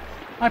purring,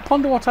 I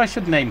ponder what I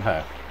should name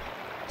her.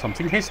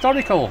 Something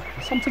historical,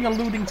 something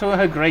alluding to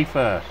her grey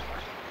fur,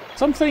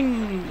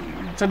 something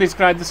to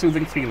describe the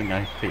soothing feeling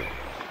I feel.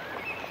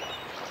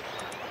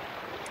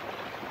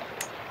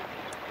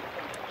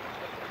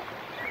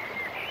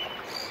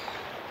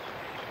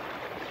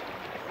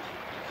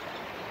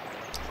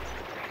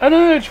 An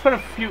urge for a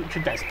future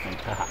destiny,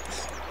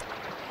 perhaps.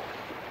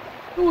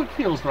 Oh, it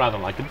feels rather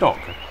like a dog.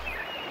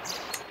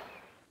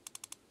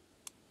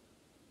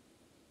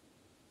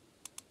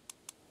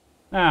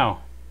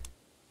 Now,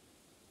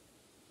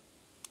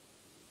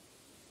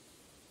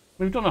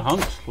 we've done a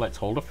hunt, let's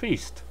hold a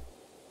feast.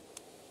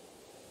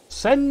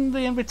 Send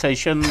the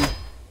invitation.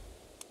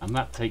 And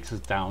that takes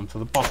us down to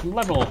the bottom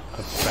level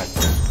of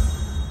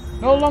stress.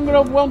 No longer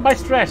overwhelmed by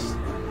stress.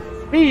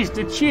 Feast,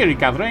 a cheery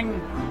gathering.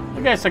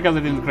 The guests are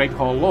gathered in the great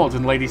hall, lords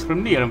and ladies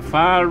from near and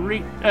far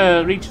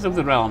reaches of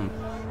the realm.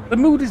 The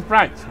mood is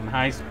bright and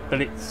high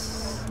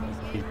spirits as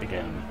the feast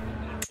begin.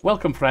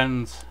 Welcome,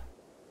 friends.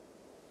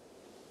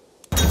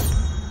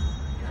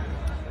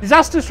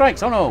 Disaster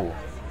strikes! Oh no!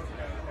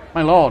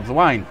 My lord, the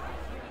wine.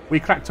 We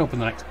cracked open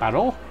the next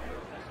barrel.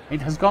 It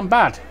has gone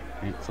bad.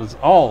 It has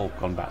all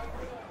gone bad.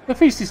 The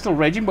feast is still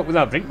raging, but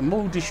without drink, the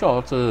mood is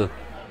sure to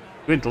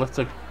dwindle at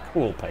a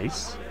cool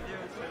pace.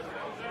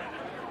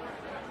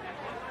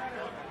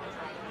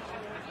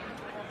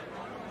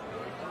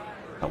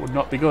 That would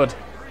not be good.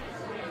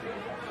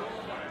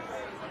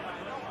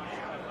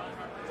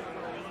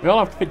 We all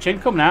have to pitch in.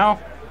 Come now.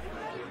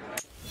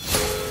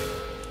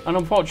 And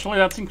unfortunately,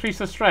 that's increased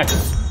the stress.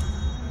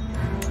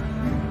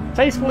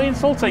 Tastefully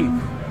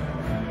insulting.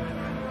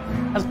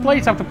 As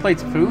plate after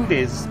plate of food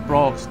is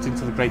brought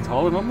into the great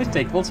hall, an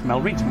unmistakable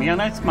smell reached me,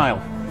 and I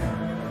smile.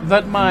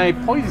 That my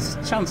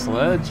poised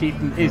chancellor, Chief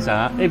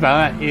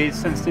Ivar, is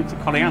sensitive to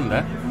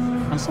coriander,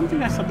 and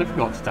something I sadly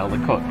forgot to tell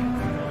the cook.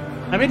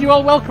 I bid you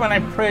all welcome, and I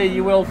pray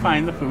you will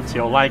find the food to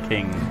your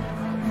liking.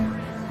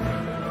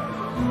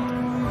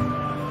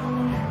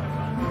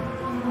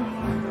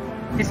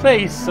 His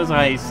face, as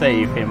I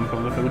save him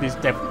from the food, is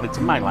definitely to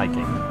my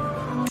liking.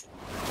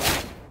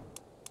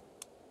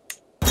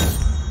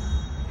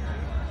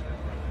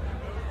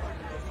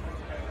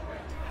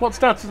 What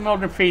starts as an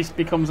ordinary feast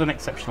becomes an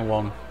exceptional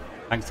one,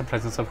 thanks to the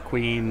presence of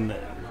Queen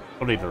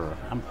Crusader.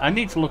 I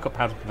need to look up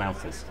how to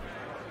pronounce this.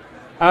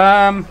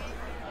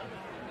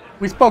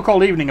 We spoke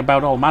all evening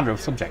about all manner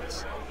of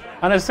subjects,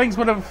 and as things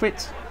would have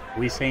fit,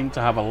 we seemed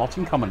to have a lot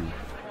in common.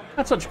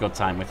 Had such a good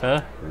time with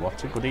her.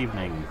 What a good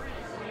evening.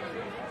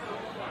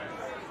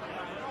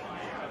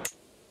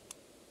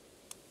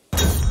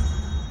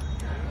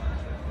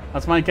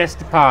 As my guests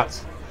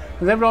depart,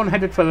 with everyone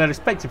headed for their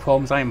respective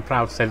homes, I am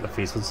proud to say that the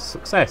feast was a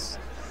success.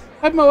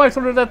 I have my wife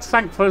to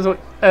thank for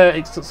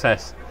its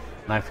success,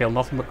 and I feel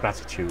nothing but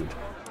gratitude.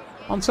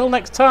 Until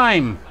next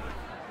time.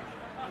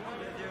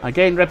 I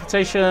gained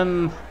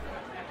reputation.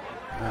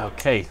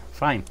 Okay,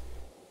 fine.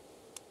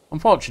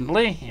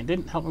 Unfortunately, it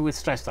didn't help me with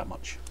stress that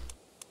much.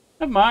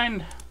 Never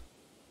mind.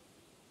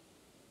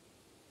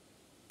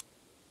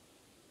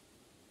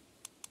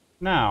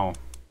 Now,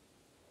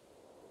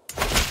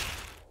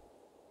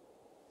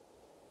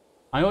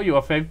 I owe you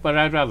a favour, but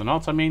I'd rather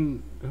not. I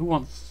mean, who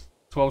wants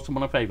to owe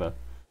someone a favour?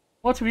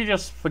 What if you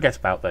just forget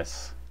about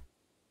this?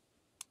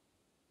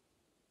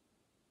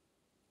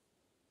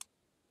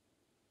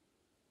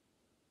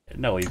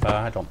 No, Eva,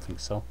 I don't think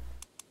so.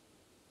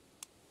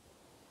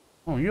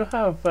 Oh, you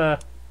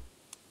have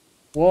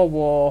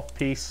war,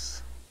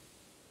 peace.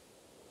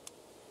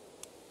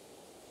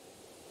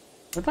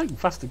 I'd like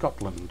Vaster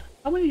Gotland.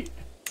 How many?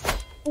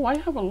 Oh, I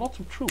have a lot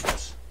of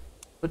troops.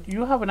 But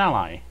you have an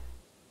ally.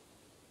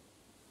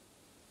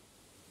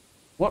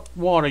 What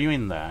war are you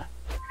in there?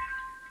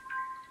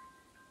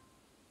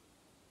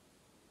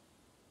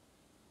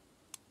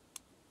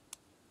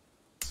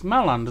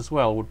 Smaland as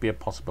well would be a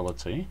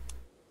possibility.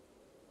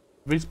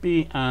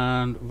 Visby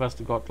and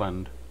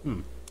Västergotland.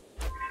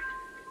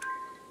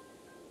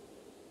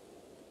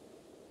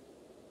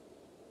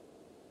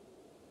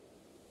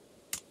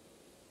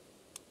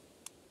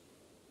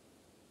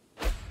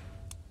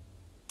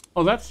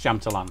 Oh, that's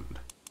Jamtaland.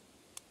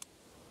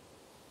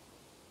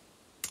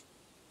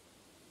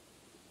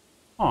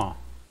 Oh.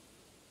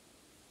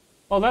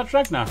 Oh, that's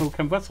Ragnar, who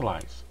can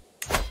vassalize.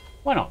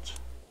 Why not?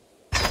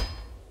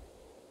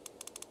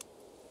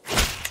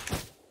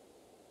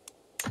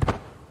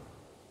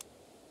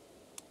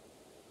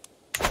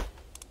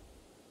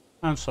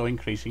 And so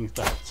increasing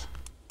that.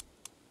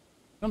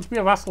 You want to be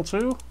a vassal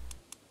too?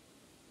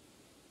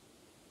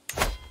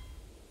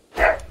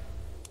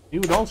 He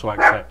would also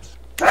accept.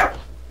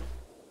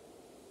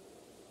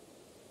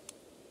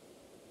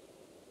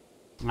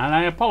 And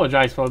I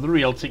apologise for the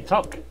real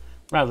TikTok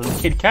rather than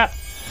Kid Cat.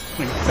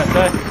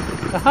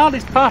 The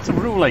hardest part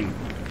of ruling.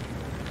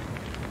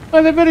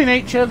 By their very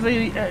nature,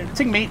 the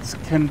ting meets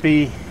can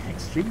be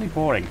extremely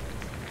boring.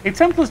 If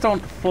tempers don't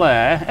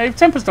flare,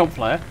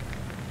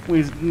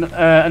 with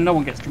and no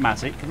one gets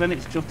dramatic, then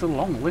it's just a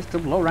long list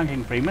of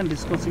low-ranking freemen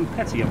discussing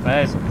petty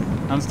affairs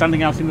and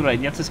standing out in the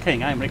rain. Yet as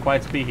king, I am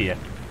required to be here.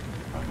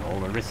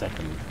 Hold every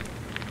second.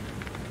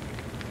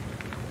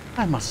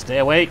 I must stay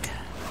awake.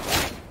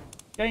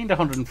 Gained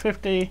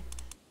 150,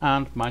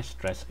 and my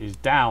stress is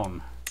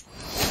down.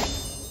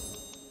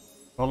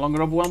 No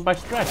longer overwhelmed by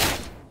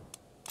stress.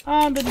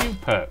 And a new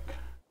perk.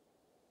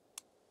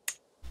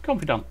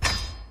 Confidant.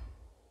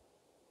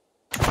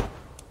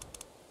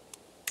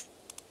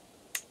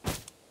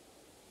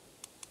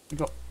 We've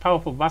got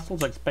powerful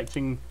vassals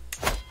expecting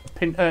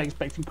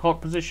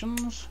court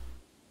positions.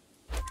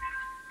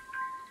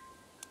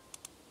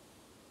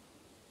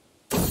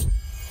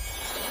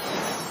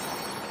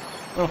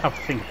 We'll have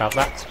to think about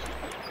that.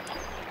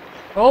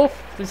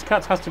 Ulf, this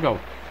cat has to go.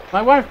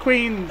 My wife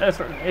Queen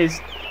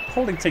is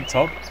holding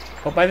TikTok,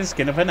 caught by the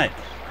skin of her neck.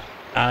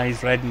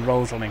 Eyes red and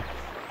rose running.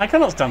 I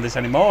cannot stand this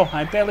anymore.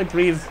 I barely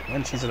breathe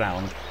when she's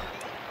around.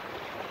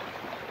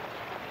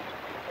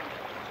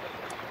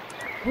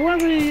 Who are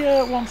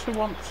the ones who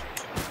want...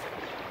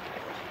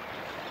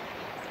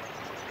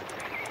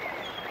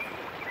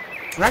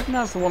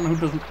 Ragnar's the one who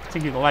doesn't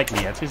particularly like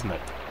me yet, isn't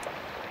it?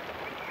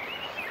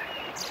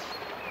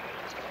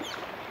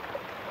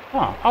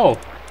 Oh.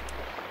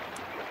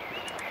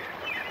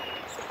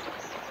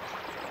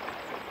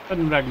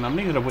 And Ragnar,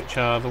 neither of which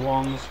are the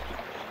ones.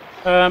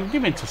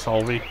 Give me to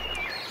Solvi.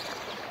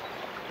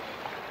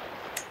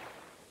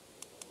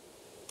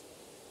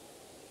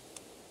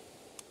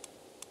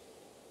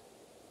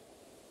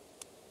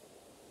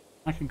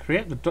 I can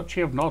create the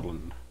Duchy of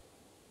Nordland.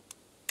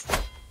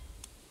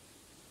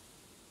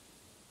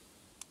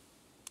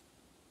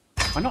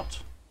 Why not?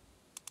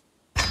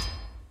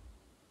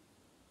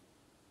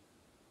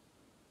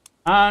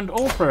 And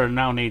Ulfr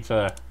now needs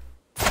a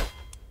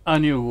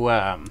new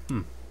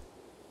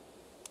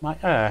my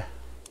heir.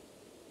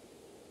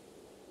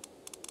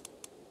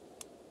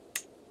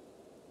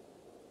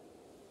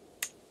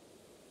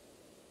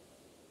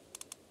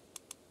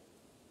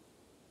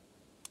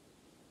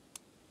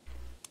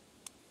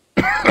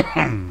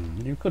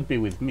 You could be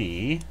with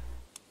me,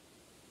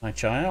 my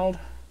child.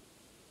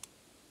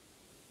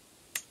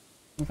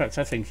 In fact,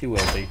 I think you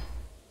will be.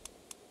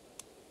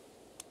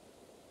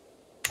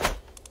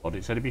 But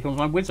it said he becomes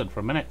my wizard for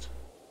a minute.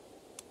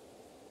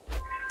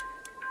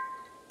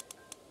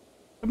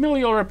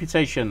 Familial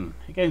reputation.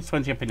 He gains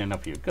 20 opinion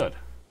of you. Good.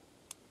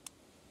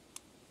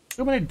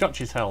 Too many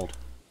duchies held.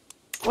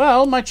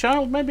 Well, my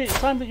child, maybe it's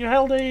time that you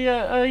held a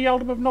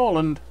Ealdom of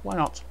Norland. Why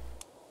not?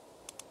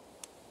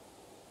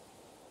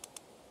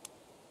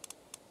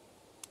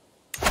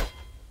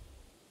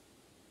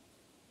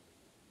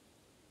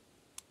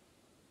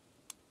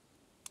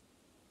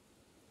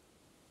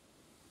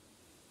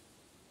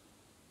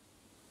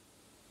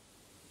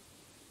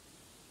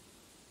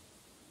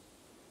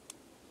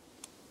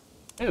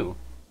 Ew.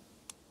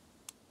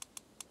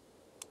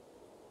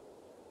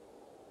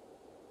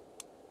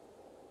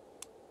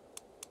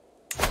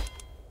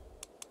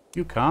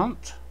 You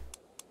can't.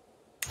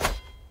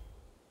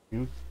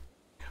 You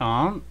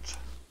can't.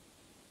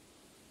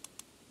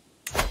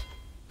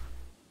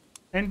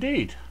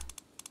 Indeed.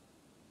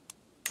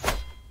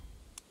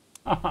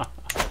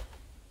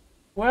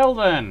 Well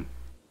then.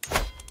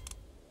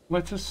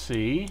 Let us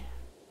see.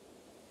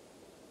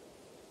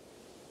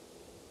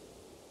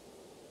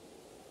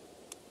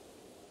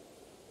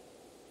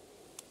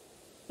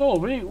 So,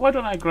 why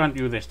don't I grant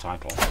you this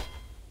title?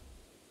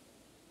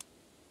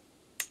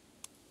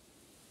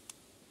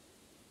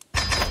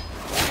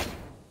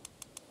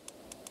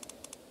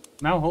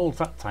 Now holds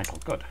that title.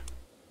 Good.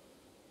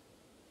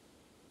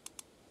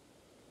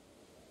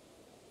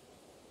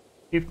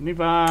 If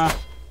Niva,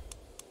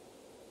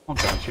 I'll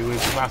grant you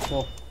with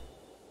vassal.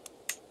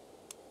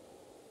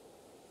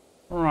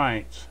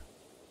 Right.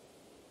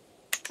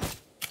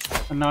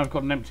 And now I've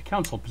got an empty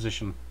council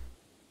position.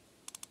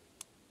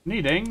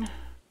 Needing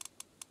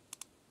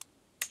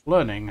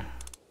learning.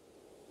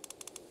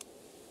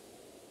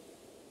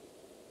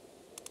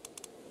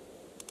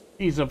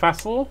 He's a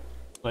vassal.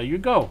 There you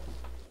go.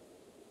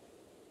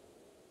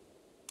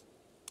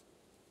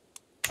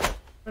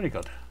 Very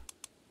good.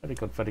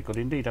 Very good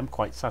indeed. I'm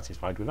quite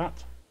satisfied with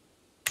that.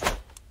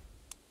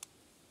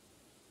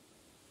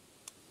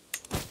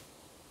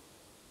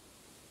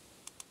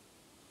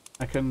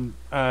 I can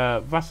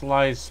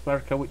vassalize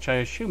Sverker, which I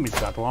assume is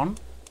that one.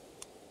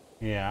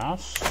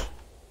 Yes.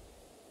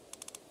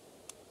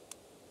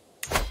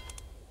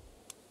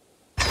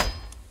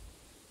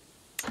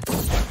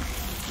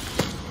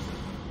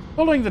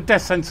 Following the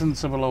death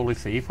sentence of a lowly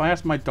thief, I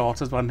asked my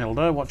daughter,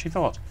 Svanhilda, what she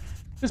thought.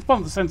 She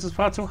responded the sentence was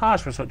far too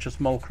harsh for such a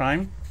small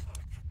crime.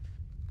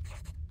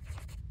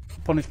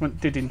 The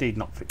punishment did indeed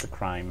not fit the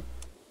crime.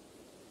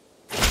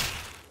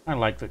 I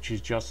like that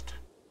she's just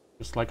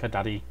like her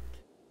daddy.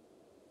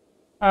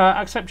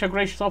 Accept your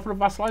gracious offer of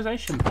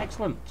vassalization.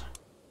 Excellent.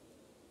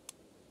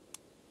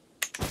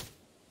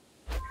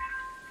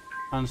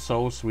 And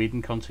so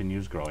Sweden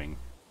continues growing.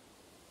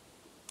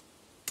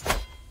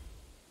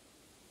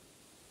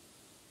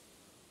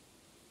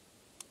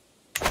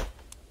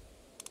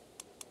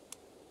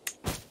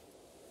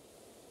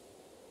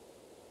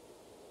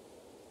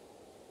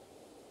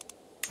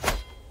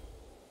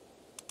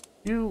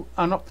 You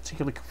are not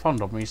particularly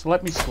fond of me, so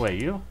let me sway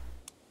you.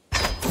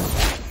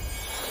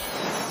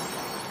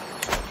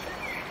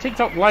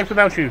 TikTok life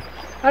without you.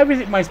 I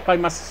visit my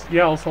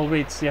Jarl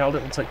Solveig to see how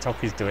little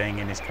TikTok is doing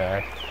in his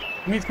care.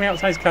 He meets me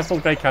outside his castle,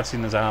 grey cats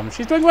in his arms.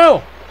 She's doing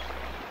well!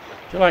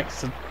 She likes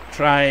to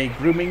try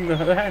grooming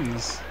her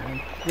hens. I'm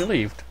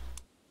relieved.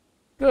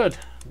 Good.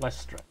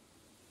 Less stress.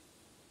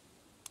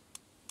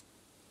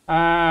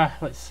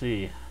 Let's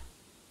see.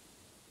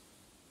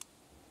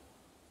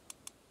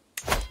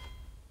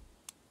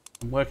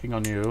 I'm working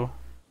on you.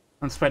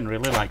 And Sven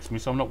really likes me,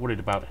 so I'm not worried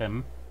about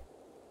him.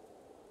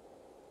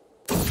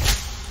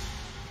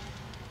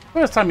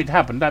 First time it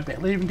happened, I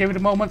barely even gave it a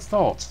moment's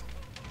thought.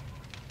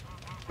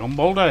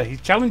 Boulder,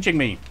 he's challenging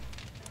me.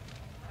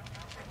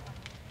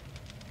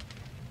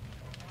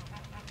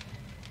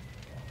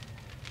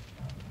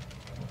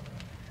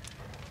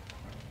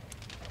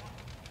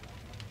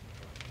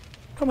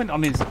 Comment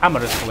on his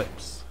amorous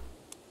lips.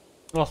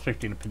 Lost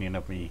 15 opinion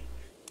of me.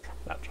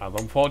 That's rather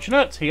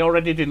unfortunate. He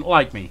already didn't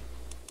like me.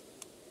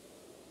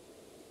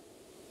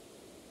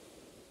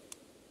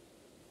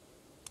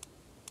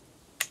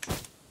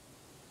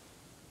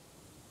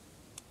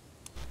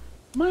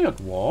 Am I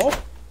at war?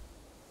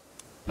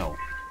 No.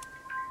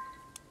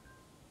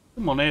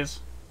 The money's,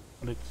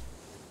 but it's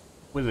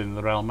within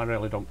the realm. I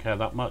really don't care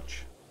that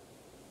much.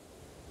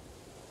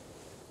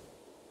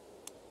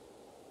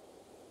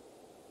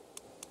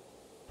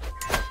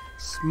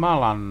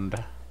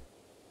 Smaland.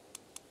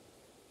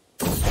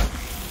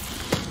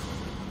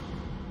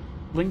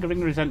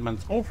 Lingering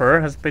resentment.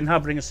 Over has been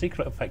harboring a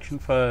secret affection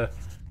for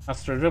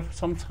Astrida for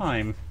some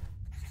time.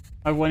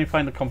 However, when you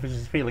find the confidence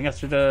he's feeling,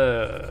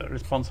 Astrida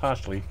responds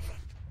harshly.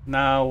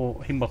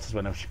 Now he mutters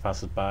whenever she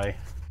passes by.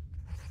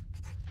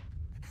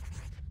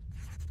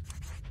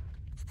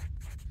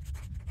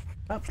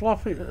 Perhaps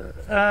Lawful.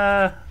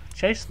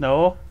 Chase,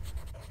 no.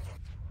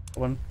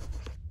 One.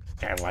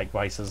 Yeah, like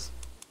vices.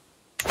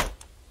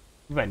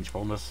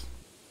 Vengefulness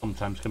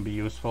sometimes can be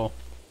useful.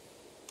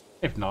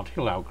 If not,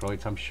 he'll outgrow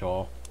it, I'm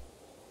sure.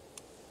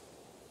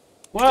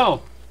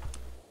 Well,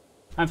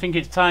 I think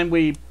it's time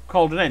we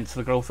called an end to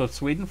the growth of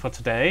Sweden for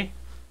today.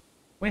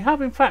 We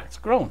have in fact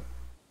grown.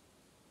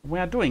 We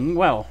are doing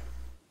well.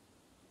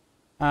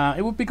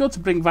 It would be good to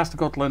bring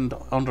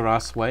Västergötland under our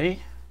sway,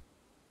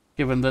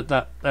 given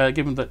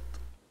that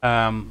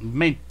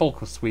main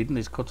bulk of Sweden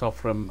is cut off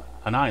from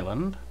an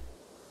island.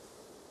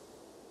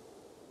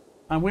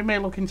 And we may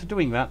look into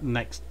doing that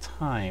next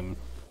time.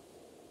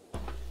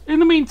 In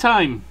the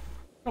meantime,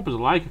 drop us a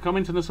like, a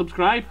comment and a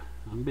subscribe,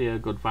 and be a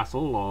good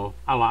vassal or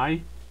ally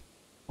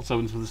or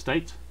servant of the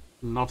state.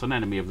 Not an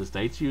enemy of the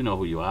state, you know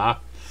who you are.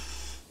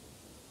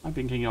 I've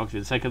been King Yorkie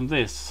II.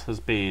 This has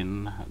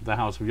been the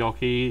House of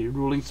Yorkie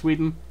ruling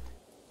Sweden.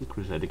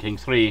 Crusader King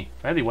 3.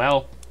 Very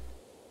well.